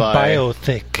led by...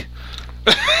 Biothic.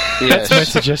 Yes. That's my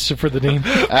suggestion for the name.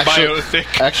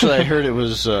 Biothic. Actually, I heard it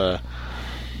was the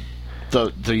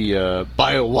BioWare.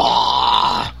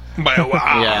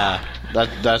 BioWare. Yeah,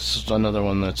 that's another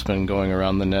one that's been going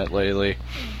around the net lately.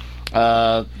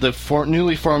 The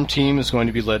newly formed team is going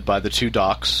to be led by the two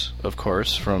docs, of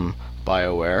course, from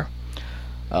BioWare.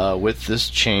 With this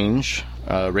change,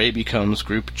 Ray becomes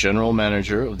Group General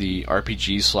Manager of the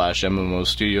RPG/MMO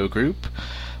Studio Group.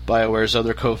 BioWare's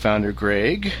other co-founder,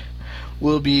 Greg,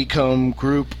 will become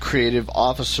Group Creative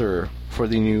Officer for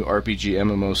the new RPG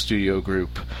MMO Studio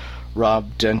Group.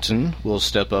 Rob Denton will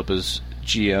step up as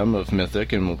GM of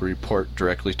Mythic and will report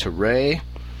directly to Ray.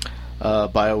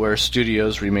 BioWare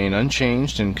Studios remain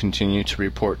unchanged and continue to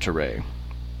report to Ray.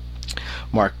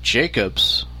 Mark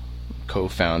Jacobs,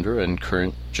 co-founder and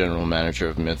current general manager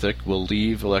of Mythic, will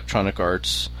leave Electronic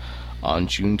Arts on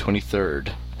June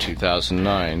 23rd,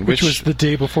 2009. Which was the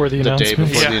day before the announcement. The day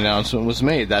before the announcement was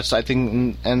made. That's, I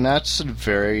think, and that's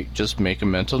just make a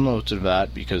mental note of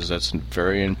that, because that's a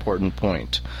very important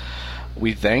point.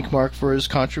 We thank Mark for his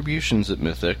contributions at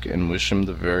Mythic and wish him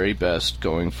the very best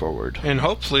going forward. And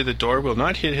hopefully the door will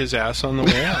not hit his ass on the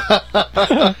way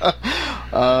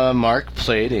out. Mark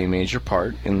played a major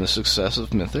part in the success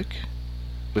of Mythic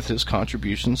with his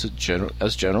contributions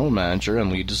as general manager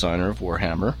and lead designer of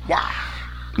Warhammer. Wow.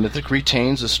 Mythic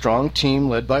retains a strong team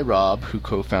led by Rob, who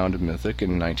co-founded Mythic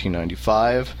in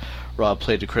 1995. Rob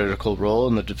played a critical role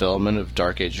in the development of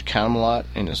Dark Age of Camelot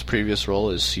in his previous role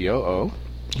as COO.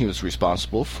 He was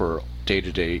responsible for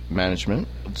day-to-day management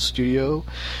of the studio,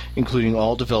 including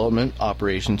all development,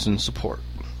 operations, and support.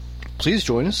 Please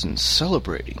join us in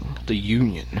celebrating the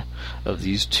union of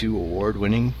these two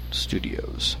award-winning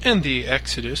studios. And the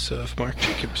exodus of Mark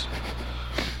Jacobs.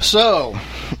 So,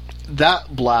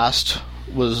 that blast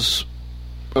was,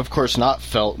 of course, not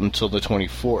felt until the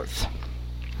 24th,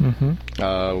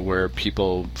 where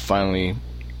people finally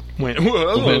went,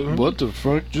 what the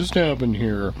fuck just happened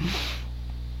here?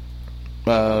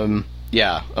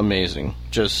 Yeah, amazing.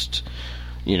 Just,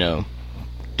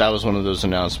 that was one of those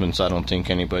announcements I don't think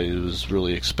anybody was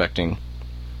really expecting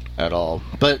at all.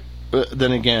 But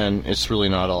then again, it's really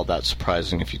not all that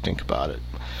surprising if you think about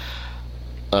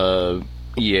it.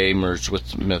 EA merged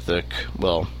with Mythic,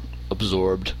 well,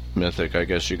 absorbed Mythic, I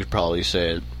guess you could probably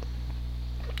say it,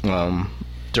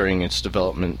 during its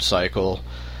development cycle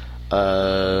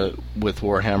with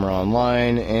Warhammer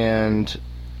Online, and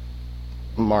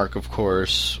Mark, of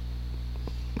course,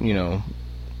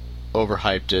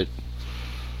 overhyped it.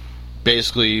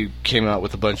 Basically came out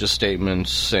with a bunch of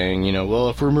statements saying, well,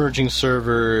 if we're merging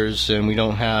servers and we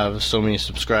don't have so many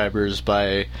subscribers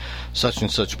by such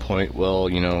and such point, well,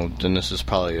 then this is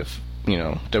probably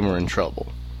then we're in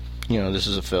trouble. This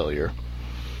is a failure.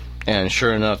 And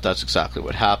sure enough, that's exactly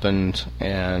what happened.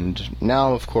 And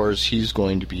now, of course, he's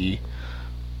going to be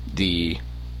the,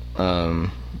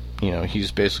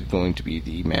 he's basically going to be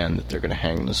the man that they're going to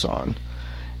hang this on.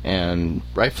 And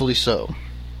rightfully so.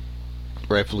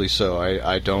 Rightfully so.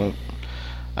 I don't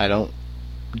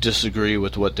disagree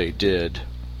with what they did.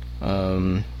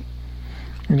 And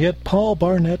yet Paul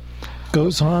Barnett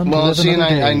goes on. Well, to see, live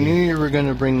and another I day. knew you were going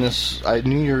to bring this. I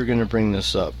knew you were going to bring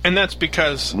this up. And that's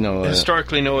because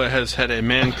historically Noah has had a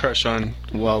man crush on.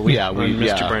 Well, yeah, on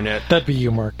Mr. Barnett. That'd be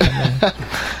you, Mark. The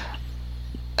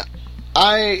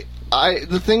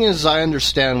thing is, I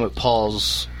understand what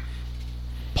Paul's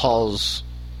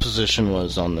position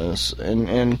was on this,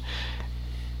 and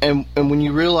when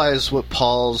you realize what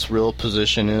Paul's real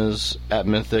position is at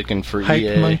Mythic and for Hype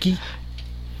EA, monkey.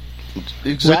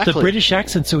 Exactly. With the British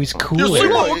accent, so he's cool. We're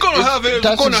going to have it.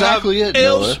 That's We're going to exactly have it,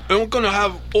 elves, Noah. and we're going to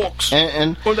have orcs.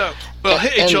 And We'll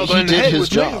hit each other in the head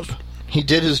with nails. He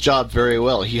did his job very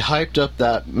well. He hyped up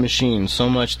that machine so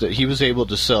much that he was able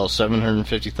to sell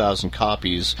 750,000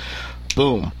 copies.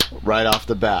 Boom, right off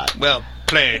the bat. Well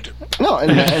played. No,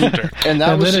 and that And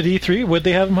was then at E3, would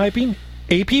they have him hyping?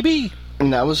 APB.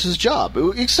 And that was his job.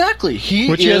 Exactly.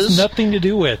 Which he has nothing to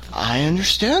do with. I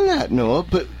understand that, Noah,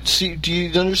 but see, do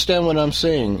you understand what I'm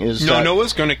saying? No,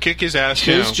 Noah's going to kick his ass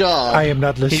his now. job. I am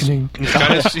not listening. He's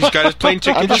got his plane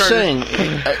ticket I'm just charter. saying,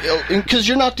 because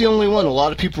you're not the only one. A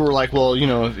lot of people were like, well,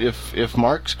 if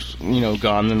Mark's,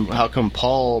 gone, then how come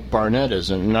Paul Barnett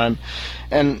isn't?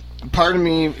 And part of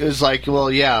me is like,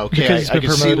 well, yeah, okay. Because he's been I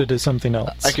could promoted see, to something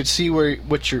else. I could see where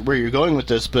you're going with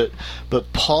this, but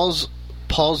Paul's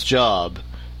job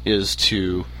is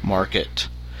to market.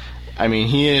 I mean,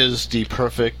 he is the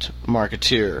perfect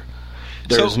marketeer.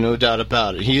 There's no doubt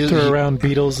about it. Throw around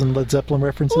Beatles and Led Zeppelin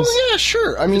references. Well, yeah,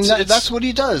 sure. I mean, that's what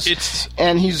he does.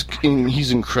 And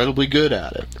he's incredibly good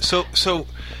at it. So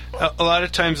a lot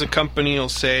of times a company will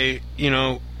say,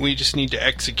 we just need to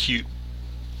execute,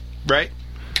 right?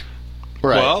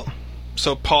 Right. Well,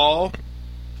 so Paul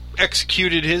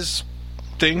executed his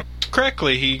thing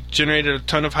correctly. He generated a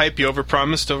ton of hype. He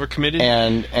overpromised, overcommitted,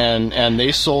 and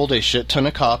they sold a shit ton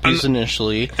of copies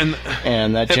initially, and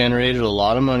that generated a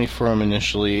lot of money for him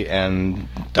initially, and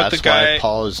that's why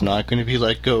Paul is not going to be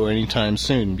let go anytime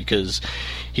soon, because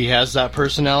he has that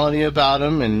personality about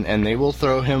him, and they will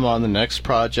throw him on the next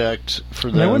project for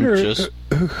them. And I wonder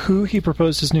who he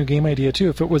proposed his new game idea to.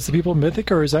 If it was the people at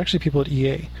Mythic, or is it actually people at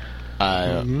EA? I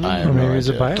have or no maybe it's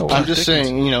a idea. BioWare. I'm just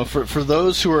saying, for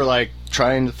those who are like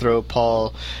trying to throw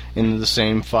Paul into the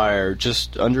same fire,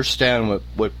 just understand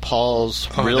what Paul's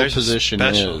real position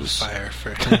is. Fire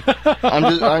for him.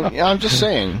 I'm just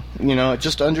saying,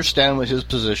 just understand what his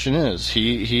position is.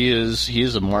 He is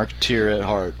a marketeer at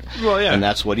heart. Well, yeah, and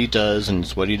that's what he does, and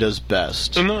it's what he does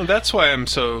best. No, that's why I'm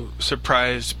so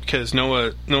surprised, because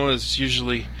Noah's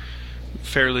usually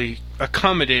fairly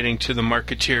accommodating to the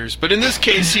marketeers, but in this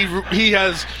case, he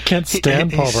has can't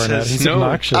stand Paul Barnett. He's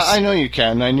obnoxious. I know you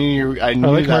can. I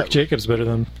like Mark Jacobs better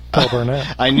than Paul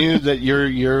Barnett. I knew that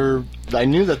I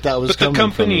knew that was but the coming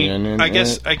company, from you, I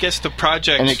guess the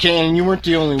project, and you weren't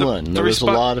the only one. There was a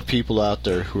lot of people out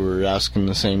there who were asking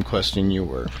the same question you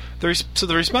were. So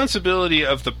the responsibility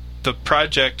of the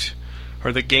project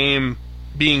or the game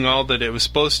being all that it was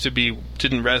supposed to be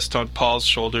didn't rest on Paul's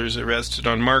shoulders. It rested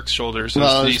on Mark's shoulders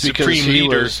as the supreme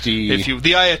leader,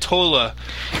 the Ayatollah.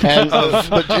 And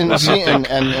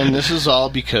this is all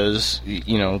because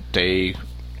they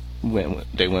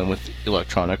went with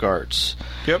Electronic Arts.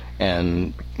 Yep.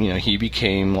 And he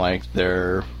became like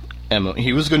their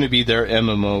he was going to be their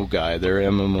MMO guy, their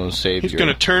MMO savior. He's going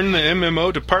to turn the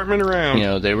MMO department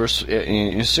around. They were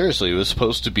seriously. It was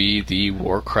supposed to be the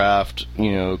Warcraft,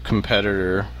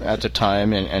 competitor at the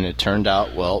time, and it turned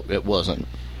out, well, it wasn't.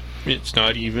 It's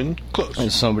not even close. And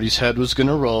somebody's head was going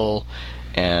to roll,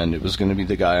 and it was going to be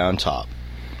the guy on top.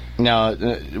 Now,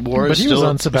 War but is he still was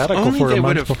on sabbatical for a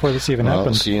month before this even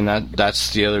happened. See, and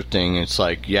that's the other thing. It's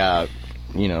like,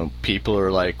 people are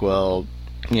like, well,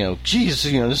 geez,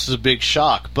 this is a big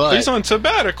shock, but he's on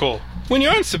sabbatical. When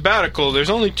you're on sabbatical, there's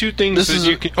only two things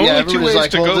two ways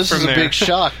like, to go this from is there. a big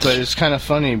shock, but it's kind of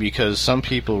funny because some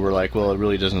people were like, well, it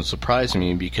really doesn't surprise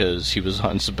me because he was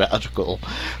on sabbatical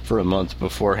for a month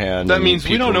beforehand. That means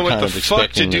we don't know what the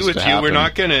fuck to do with you.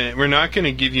 Happen. We're not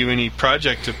gonna give you any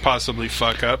project to possibly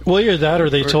fuck up. Well, either that, or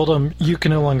they told him you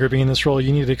can no longer be in this role.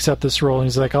 You need to accept this role. And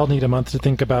he's like, I'll need a month to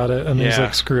think about it. And he's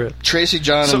like, screw it. Tracy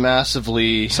John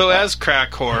massively. So as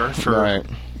crack whore for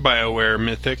BioWare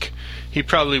Mythic, he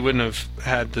probably wouldn't have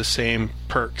had the same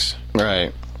perks.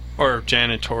 Right. Or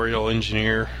janitorial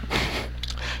engineer.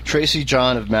 Tracy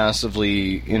John have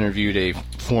massively interviewed a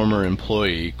former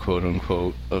employee, quote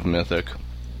unquote, of Mythic.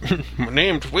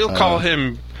 We'll call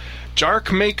him Jark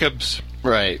Makeups.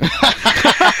 Right.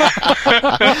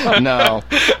 No,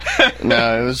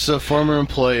 it was a former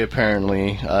employee,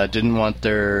 apparently. Didn't want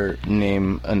their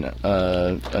name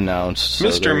announced. So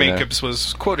Mr. Makeups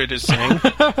was quoted as saying.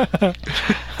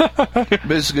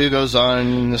 Basically, it goes on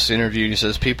in this interview. He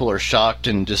says, people are shocked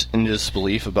and in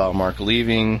disbelief about Mark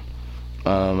leaving.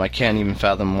 I can't even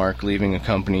fathom Mark leaving a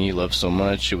company he loves so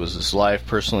much. It was his life.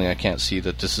 Personally, I can't see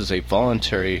that this is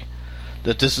voluntary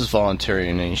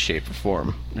in any shape or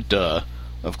form. Duh.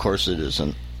 Of course it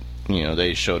isn't.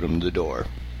 They showed him the door.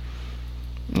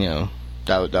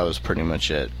 That was pretty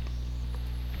much it.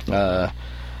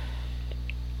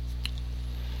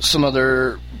 Some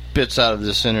other bits out of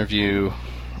this interview,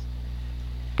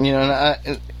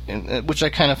 which I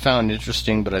kind of found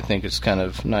interesting, but I think it's kind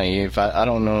of naive. I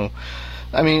don't know.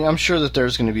 I mean, I'm sure that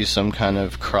there's going to be some kind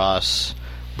of cross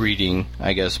breeding,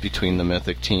 I guess, between the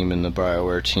Mythic team and the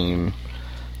BioWare team.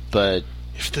 But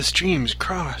if the streams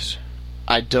cross,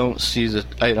 I don't see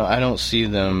I don't see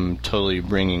them totally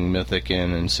bringing Mythic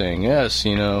in and saying, yes,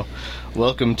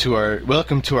 welcome to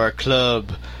our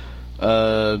club.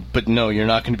 But no, you're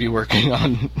not going to be working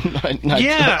on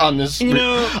on this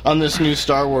new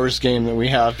Star Wars game that we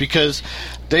have, because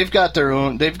they've got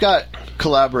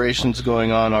collaborations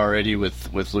going on already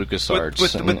with LucasArts.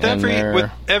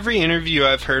 With every interview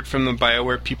I've heard from the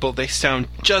BioWare people, they sound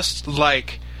just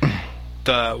like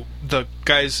the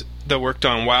guys that worked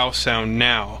on WoW sound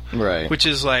now. Right. Which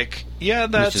is like, yeah,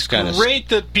 that's great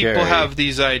that people have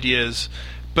these ideas,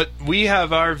 but we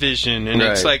have our vision, and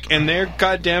it's like, and they're,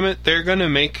 goddammit, they're gonna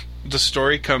make the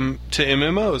story come to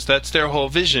MMOs. That's their whole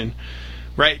vision,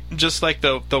 right? Just like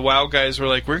the WoW guys were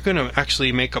like, we're gonna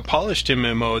actually make a polished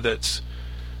MMO that's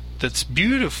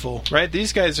beautiful, right?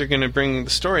 These guys are gonna bring the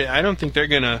story. I don't think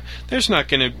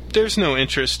there's no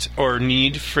interest or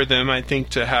need for them, I think,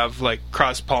 to have like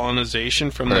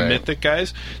cross-pollination from the Mythic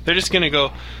guys. They're just gonna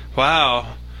go,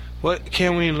 wow, what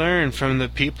can we learn from the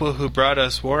people who brought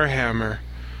us Warhammer?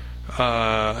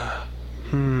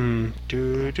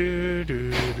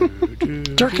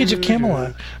 Dark Age of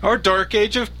Camelot. Or Dark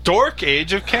Age of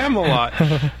Camelot.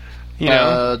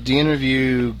 The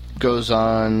interview goes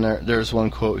on. There's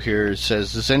one quote here. It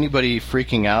says, "Is anybody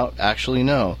freaking out?" Actually,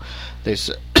 no. They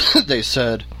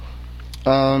said,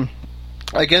 I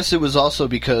guess it was also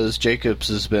because Jacobs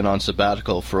has been on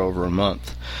sabbatical for over a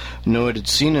month. No one had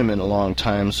seen him in a long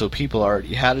time, so people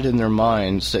already had it in their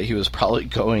minds that he was probably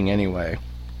going anyway.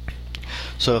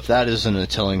 So if that isn't a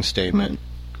telling statement,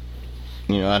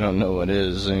 I don't know what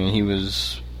is. I mean, he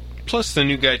was... Plus, the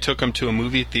new guy took him to a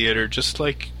movie theater, just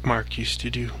like Mark used to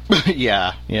do.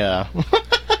 Yeah.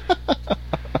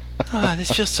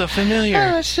 This feels so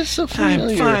familiar. It's just so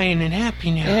familiar. I'm fine and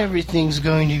happy now. Everything's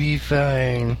going to be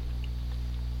fine.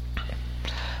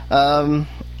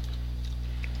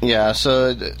 Yeah,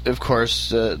 so, of course,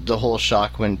 the whole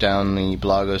shock went down the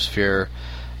blogosphere.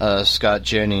 Scott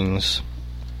Jennings,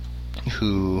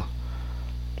 who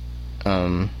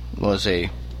was a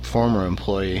former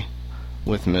employee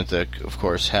with Mythic, of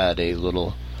course, had a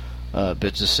little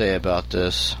bit to say about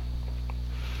this.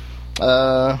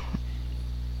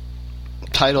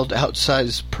 Titled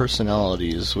Outsized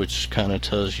Personalities, which kind of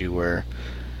tells you where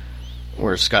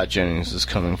Scott Jennings is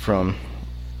coming from.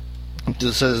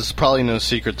 It says, it's probably no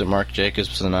secret that Mark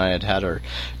Jacobs and I had our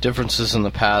differences in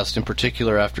the past, in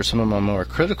particular after some of my more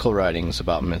critical writings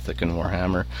about Mythic and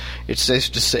Warhammer. It's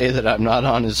safe to say that I'm not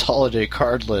on his holiday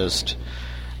card list.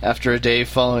 After a day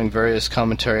following various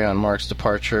commentary on Mark's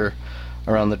departure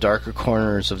around the darker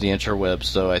corners of the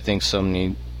interwebs, though, I think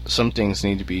some things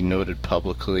need to be noted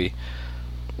publicly.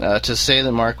 To say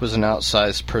that Mark was an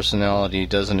outsized personality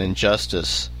does an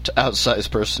injustice to outsized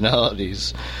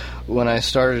personalities. When I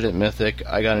started at Mythic,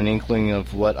 I got an inkling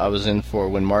of what I was in for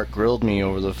when Mark grilled me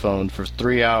over the phone for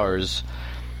 3 hours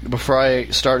before I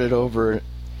started over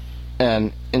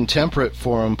an intemperate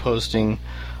forum posting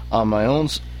on my own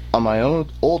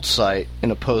old site in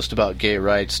a post about gay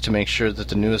rights to make sure that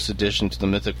the newest addition to the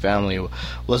Mythic family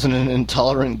wasn't an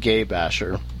intolerant gay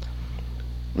basher.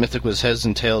 Mythic was heads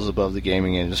and tails above the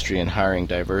gaming industry in hiring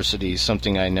diversity,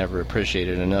 something I never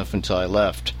appreciated enough until I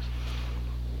left.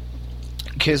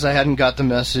 In case I hadn't got the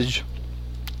message,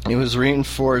 it was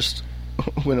reinforced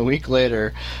when a week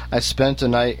later I spent a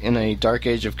night in a Dark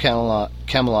Age of Camelot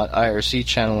IRC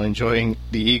channel enjoying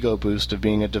the ego boost of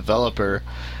being a developer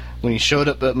when he showed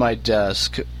up at my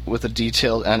desk with a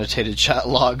detailed annotated chat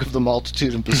log of the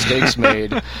multitude of mistakes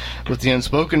made, with the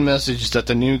unspoken message that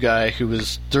the new guy, who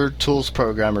was third tools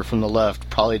programmer from the left,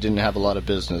 probably didn't have a lot of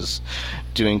business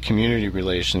doing community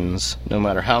relations, no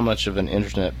matter how much of an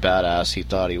internet badass he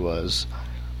thought he was.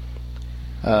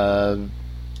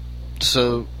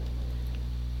 So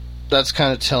that's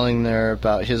kind of telling there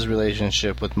about his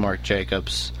relationship with Mark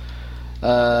Jacobs. He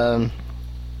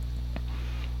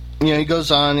goes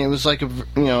on. It was like a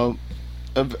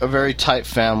very tight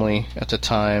family at the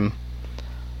time.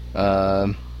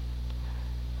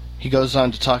 He goes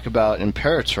on to talk about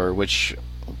Imperator, which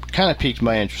kind of piqued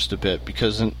my interest a bit,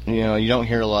 because you don't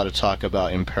hear a lot of talk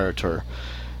about Imperator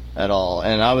at all,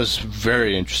 and I was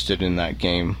very interested in that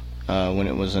game when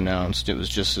it was announced. It was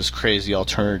just this crazy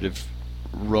alternative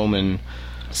Roman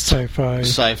sci-fi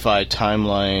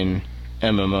timeline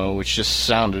MMO, which just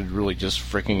sounded really just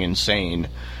freaking insane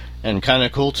and kind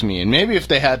of cool to me. And maybe if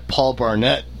they had Paul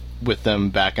Barnett with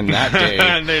them back in that day,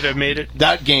 they'd have made it.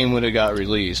 That game would have got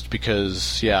released,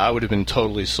 because I would have been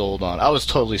totally sold on. I was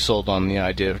totally sold on the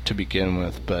idea to begin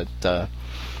with, but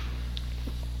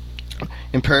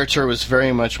Imperator was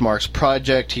very much Mark's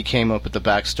project. He came up with the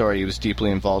backstory. He was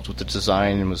deeply involved with the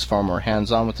design and was far more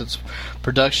hands-on with its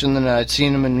production than I'd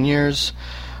seen him in years.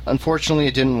 Unfortunately,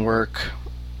 it didn't work,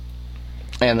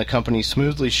 and the company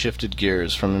smoothly shifted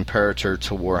gears from Imperator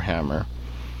to Warhammer.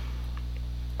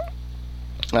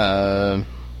 By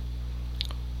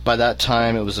that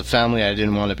time, it was a family I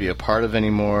didn't want to be a part of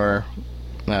anymore.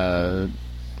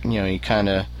 He kind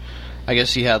of, I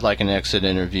guess he had like an exit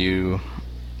interview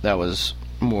that was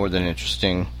more than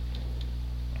interesting.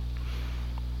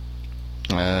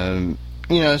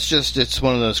 It's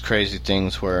one of those crazy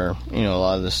things where, a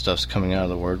lot of this stuff's coming out of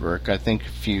the woodwork. I think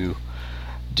if you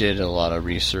did a lot of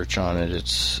research on it,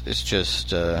 it's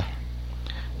just,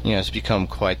 it's become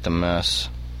quite the mess.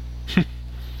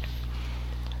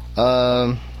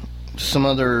 Some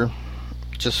other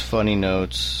just funny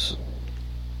notes.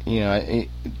 The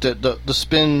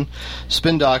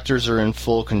spin doctors are in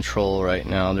full control right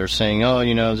now. They're saying,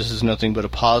 this is nothing but a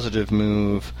positive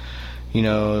move. A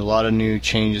lot of new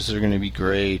changes are going to be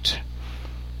great.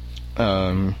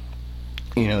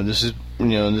 This is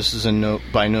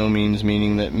by no means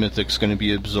meaning that Mythic's going to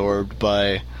be absorbed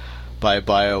by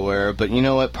BioWare. But you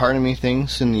know what? Part of me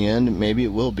thinks in the end maybe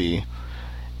it will be.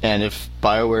 And if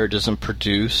BioWare doesn't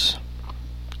produce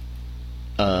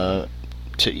to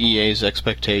EA's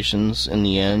expectations in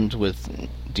the end with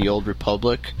the Old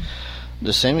Republic,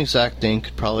 the same exact thing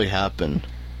could probably happen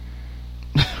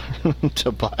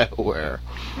to BioWare.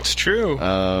 It's true.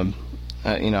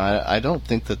 I don't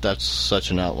think that that's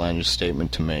such an outlandish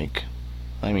statement to make.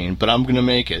 But I'm going to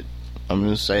make it. I'm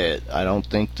going to say it. I don't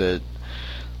think that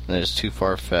it's too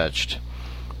far-fetched.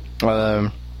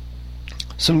 Some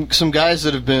guys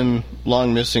that have been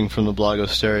long missing from the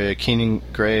blogosteria, Keen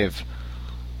Grave.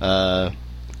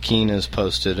 Keen has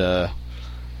posted a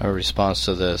response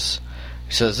to this.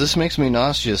 He says, "This makes me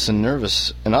nauseous and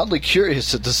nervous and oddly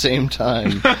curious at the same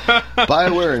time.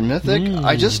 BioWare and Mythic,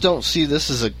 I just don't see this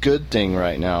as a good thing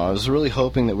right now. I was really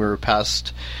hoping that we were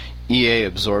past EA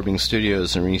absorbing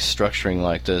studios and restructuring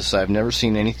like this. I've never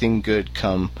seen anything good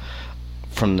come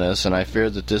from this, and I fear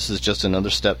that this is just another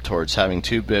step towards having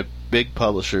two big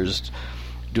publishers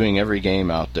doing every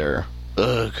game out there.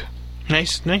 Ugh."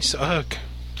 Nice ugh.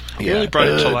 Yeah, really brought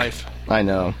it to life. I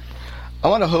know. I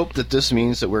want to hope that this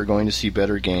means that we're going to see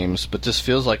better games, but this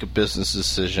feels like a business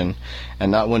decision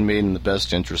and not one made in the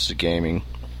best interest of gaming.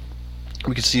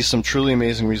 We could see some truly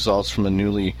amazing results from a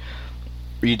newly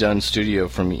redone studio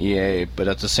from EA, but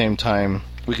at the same time,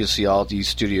 we could see all these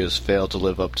studios fail to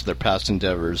live up to their past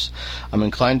endeavors. I'm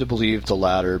inclined to believe the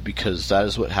latter because that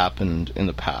is what happened in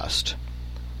the past.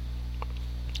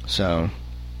 So,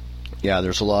 yeah,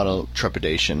 there's a lot of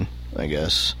trepidation, I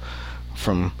guess,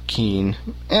 from Keen,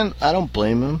 and I don't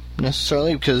blame him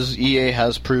necessarily, because EA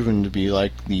has proven to be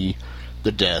like the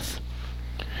death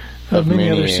of many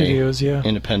other studios,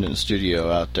 independent studio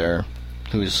out there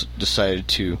who's decided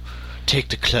to take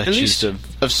the clutches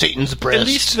of Satan's breast. At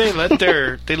least they let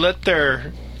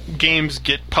their games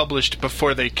get published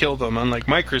before they kill them, unlike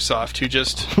Microsoft, who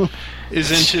just is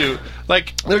into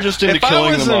they're just into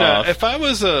killing them off. If I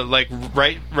was a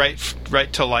right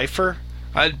to lifer,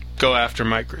 I'd go after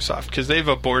Microsoft because they've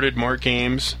aborted more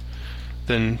games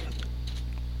than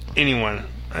anyone.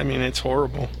 It's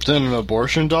horrible. Than an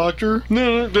abortion doctor?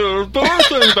 No, the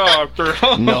abortion doctor.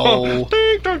 No.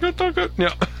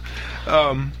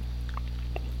 Yeah.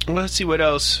 Let's see what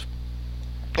else.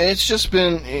 It's just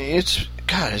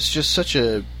such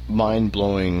a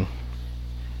mind-blowing...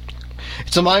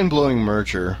 It's a mind-blowing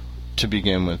merger to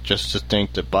begin with. Just to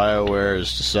think that BioWare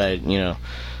has decided,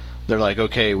 they're like,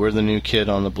 okay, we're the new kid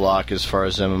on the block as far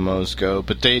as MMOs go,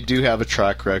 but they do have a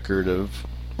track record of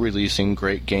releasing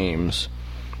great games.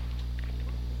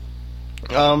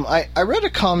 I read a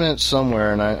comment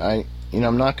somewhere, and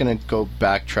I'm not going to go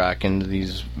backtrack into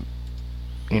these,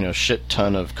 shit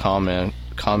ton of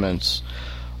comments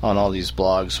on all these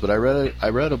blogs, but I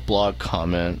read a blog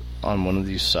comment on one of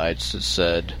these sites that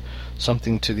said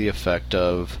something to the effect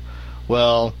of,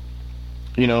 well,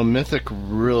 Mythic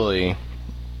really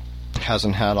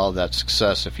hasn't had all that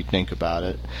success if you think about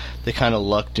it. They kind of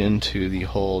lucked into the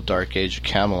whole Dark Age of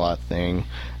Camelot thing,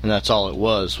 and that's all it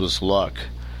was luck.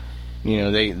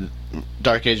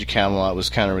 Dark Age of Camelot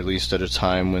was kind of released at a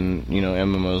time when,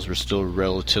 MMOs were still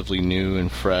relatively new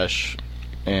and fresh,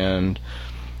 and,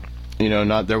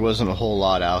 there wasn't a whole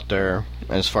lot out there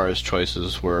as far as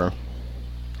choices were,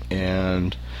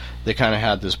 and they kind of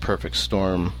had this perfect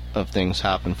storm of things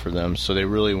happen for them, so they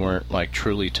really weren't,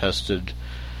 truly tested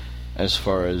as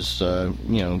far as,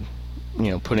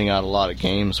 putting out a lot of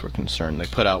games were concerned. They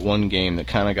put out one game that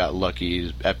kind of got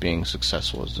lucky at being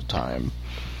successful at the time.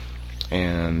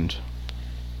 And,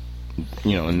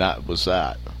 and that was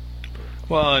that.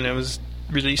 Well, and it was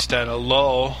released at a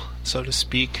lull, so to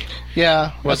speak.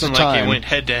 Yeah, it wasn't like it went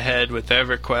head-to-head with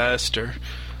EverQuest or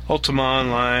Ultima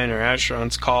Online or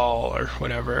Asheron's Call or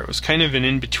whatever. It was kind of an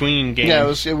in-between game. Yeah,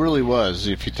 it really was,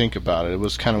 if you think about it. It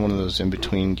was kind of one of those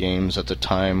in-between games at the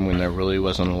time when there really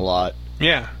wasn't a lot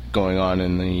going on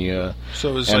in the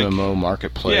so it was MMO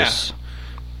marketplace.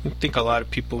 Yeah. I think a lot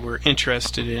of people were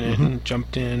interested in it and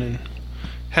jumped in and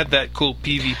had that cool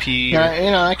PvP.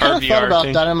 Yeah, I kind of thought about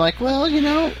thing. that. I'm like, well,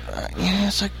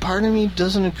 it's like part of me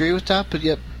doesn't agree with that, but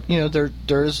yet,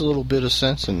 there is a little bit of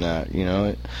sense in that.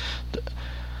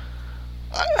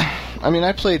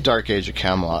 I played Dark Age of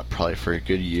Camelot probably for a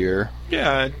good year.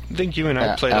 Yeah, I think you and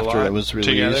I played a lot after it was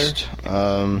released.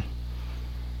 Together.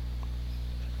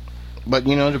 But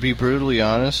to be brutally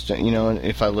honest,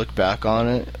 if I look back on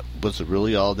it, was it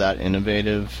really all that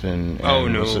innovative? And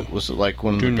no. Was it like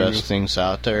one of the best things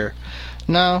out there?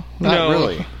 No, not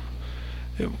really.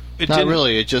 Not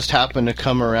really. It just happened to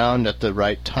come around at the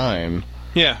right time.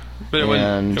 Yeah, but it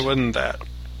wasn't that.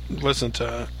 It wasn't.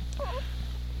 I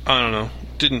don't know.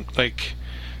 Didn't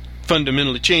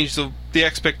fundamentally change the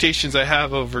expectations I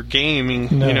have over gaming.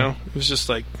 No. It was just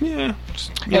like anyway,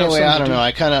 I don't know.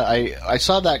 I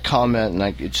saw that comment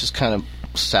and it just kind of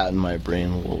sat in my brain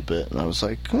a little bit, and I was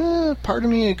like, part of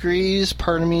me agrees,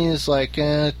 part of me is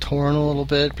torn a little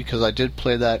bit, because I did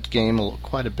play that game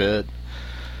quite a bit.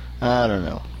 I don't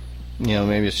know.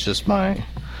 Maybe it's just my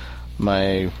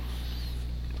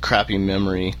crappy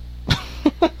memory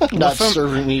not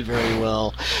serving me very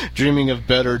well, dreaming of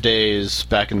better days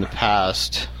back in the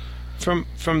past. From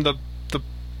the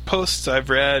posts I've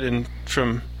read and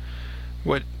from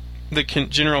what the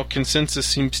general consensus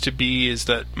seems to be is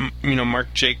that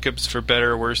Mark Jacobs, for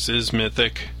better or worse, is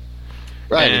Mythic.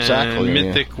 Right, and exactly.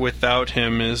 Mythic without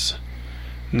him is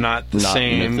not the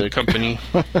same Mythic. company.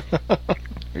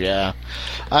 Yeah,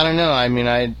 I don't know.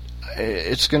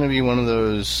 It's going to be one of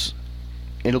those.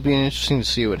 It'll be interesting to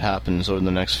see what happens over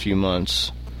the next few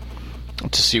months,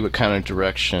 to see what kind of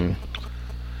direction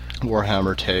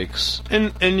Warhammer takes.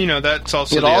 And that's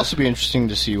also. It'll also be interesting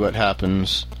to see what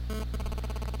happens.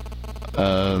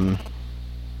 It'll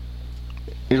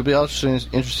be also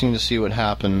interesting to see what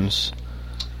happens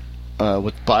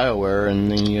with BioWare in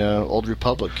the Old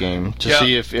Republic game, to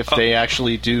see if they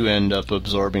actually do end up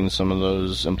absorbing some of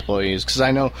those employees. Because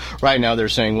I know right now they're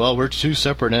saying, well, we're two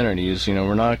separate entities.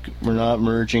 We're not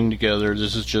merging together.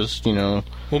 This is just Well,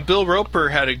 Bill Roper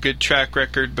had a good track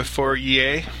record before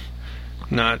EA.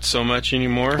 Not so much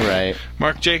anymore. Right.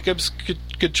 Mark Jacobs,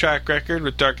 good track record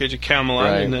with Dark Age of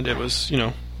Camelot, and that it was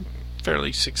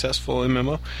fairly successful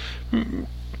MMO.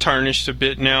 Tarnished a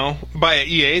bit now by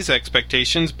EA's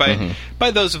expectations, by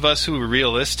those of us who were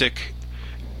realistic.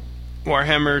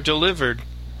 Warhammer delivered,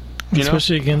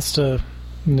 especially against a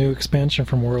new expansion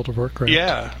from World of Warcraft.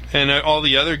 Yeah, and all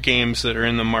the other games that are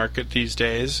in the market these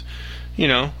days.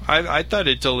 I thought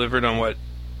it delivered on what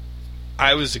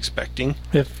I was expecting.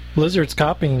 If Blizzard's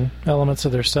copying elements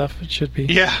of their stuff, it should be.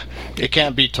 Yeah, it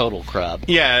can't be total crap.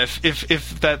 Yeah, if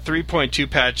that 3.2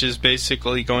 patch is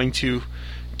basically going to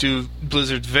do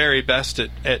Blizzard's very best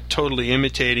at totally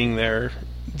imitating their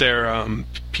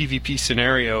PvP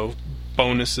scenario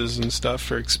bonuses and stuff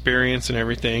for experience and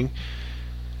everything.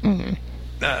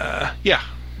 Yeah,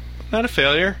 not a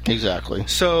failure. Exactly.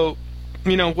 So,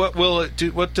 what will it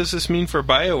do? What does this mean for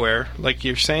BioWare? Like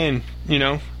you're saying,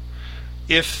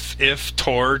 if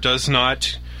Tor does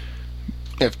not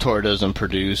If Tor doesn't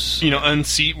produce,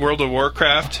 unseat World of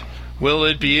Warcraft, will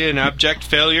it be an abject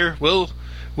failure? Will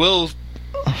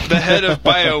the head of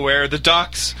BioWare, the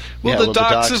docs of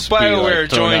BioWare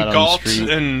join Galt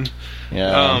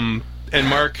and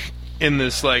Mark in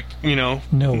this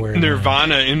nowhere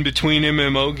nirvana in between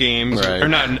MMO games, Right. or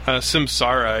not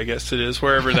Samsara, I guess it is,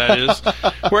 wherever that is,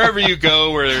 wherever you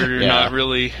go where you're not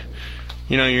really,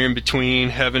 you're in between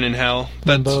heaven and hell.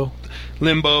 Limbo.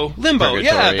 Purgatory.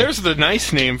 Yeah, there's the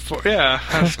nice name for. Yeah,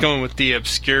 I was going with the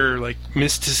obscure,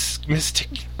 mystic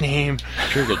name.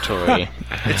 Purgatory.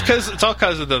 It's all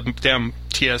because of the damn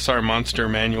TSR monster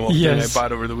manual that I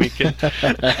bought over the weekend.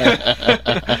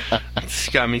 It's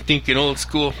got me thinking old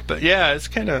school, but yeah, it's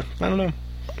kind of, I don't know.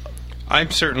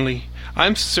 I'm certainly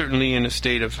in a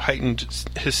state of heightened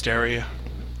hysteria.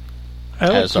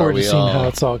 I look forward to seeing how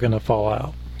it's all going to fall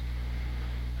out.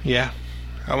 Yeah.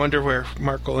 I wonder where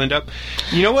Mark will end up.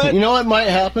 You know what? You know what might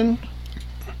happen?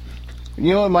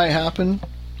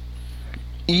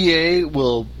 EA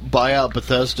will buy out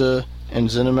Bethesda and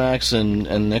ZeniMax,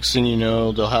 and next thing you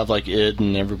know, they'll have id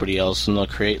and everybody else, and they'll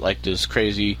create this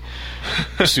crazy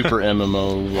super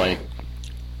MMO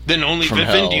Then only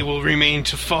Vivendi will remain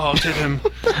to fall to them.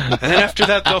 And then after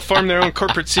that, they'll form their own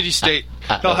corporate city-state.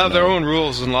 They'll have their own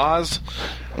rules and laws.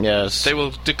 Yes. They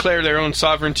will declare their own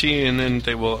sovereignty, and then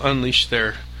they will unleash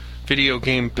their video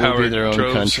game-powered their own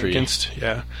droves country. against...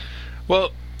 Yeah.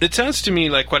 Well, it sounds to me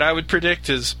like what I would predict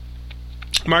is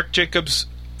Mark Jacobs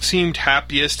seemed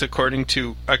happiest, according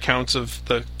to accounts of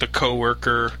the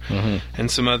co-worker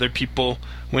and some other people,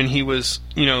 when he was,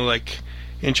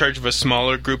 in charge of a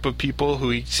smaller group of people who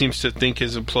he seems to think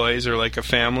his employees are like a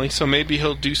family. So maybe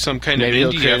he'll do some kind of indie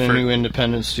he'll create effort. a new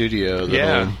independent studio.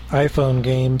 Yeah. iPhone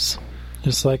games,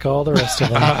 just like all the rest of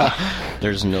them.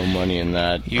 There's no money in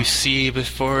that. You see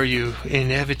before you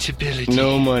inevitability.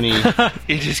 No money.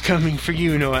 It is coming for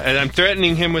you, Noah. And I'm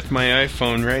threatening him with my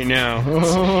iPhone right now.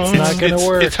 It's not going to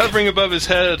work. It's hovering above his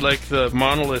head like the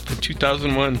monolith in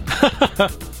 2001.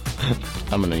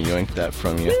 I'm going to yoink that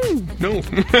from you. No.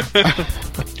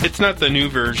 It's not the new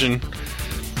version.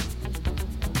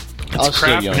 I'll It's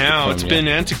crap still yoink now. it It's from been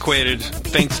you. antiquated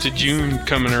thanks to June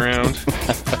coming around.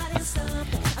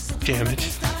 Damn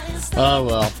it. Oh,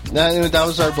 well. That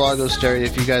was our Blogosteria.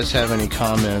 If you guys have any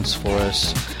comments for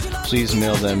us, please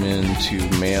mail them in to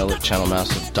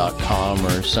mail@channelmassive.com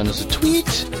or send us a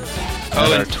tweet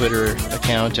at our Twitter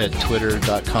account at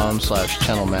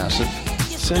twitter.com/channelmassive.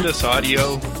 Send us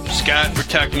audio. Scott, we're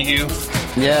talking to you.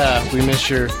 Yeah, we miss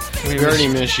you. We already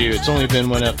miss you. It's only been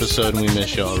one episode and we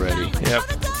miss you already. Yep.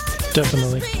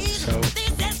 Definitely. So,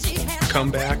 come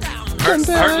back.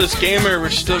 Heartless Gamer, we're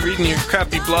still reading your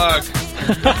crappy blog.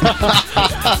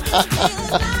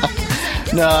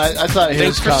 No, I thought his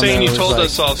Thanks for saying you comment told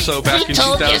was us all so back in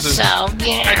 2000. You so,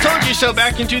 yeah. I told you so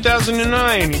back in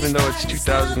 2009, even though it's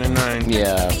 2009.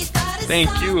 Yeah. Thank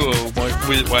you,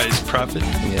 wise prophet.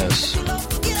 Yes.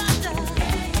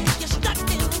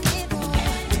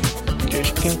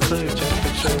 This concludes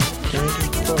episode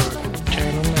 34 of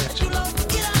Channel Massive.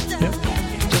 Yep.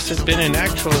 If this had been an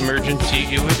actual emergency,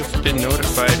 you would have been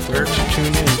notified where to tune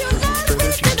in for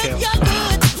further details.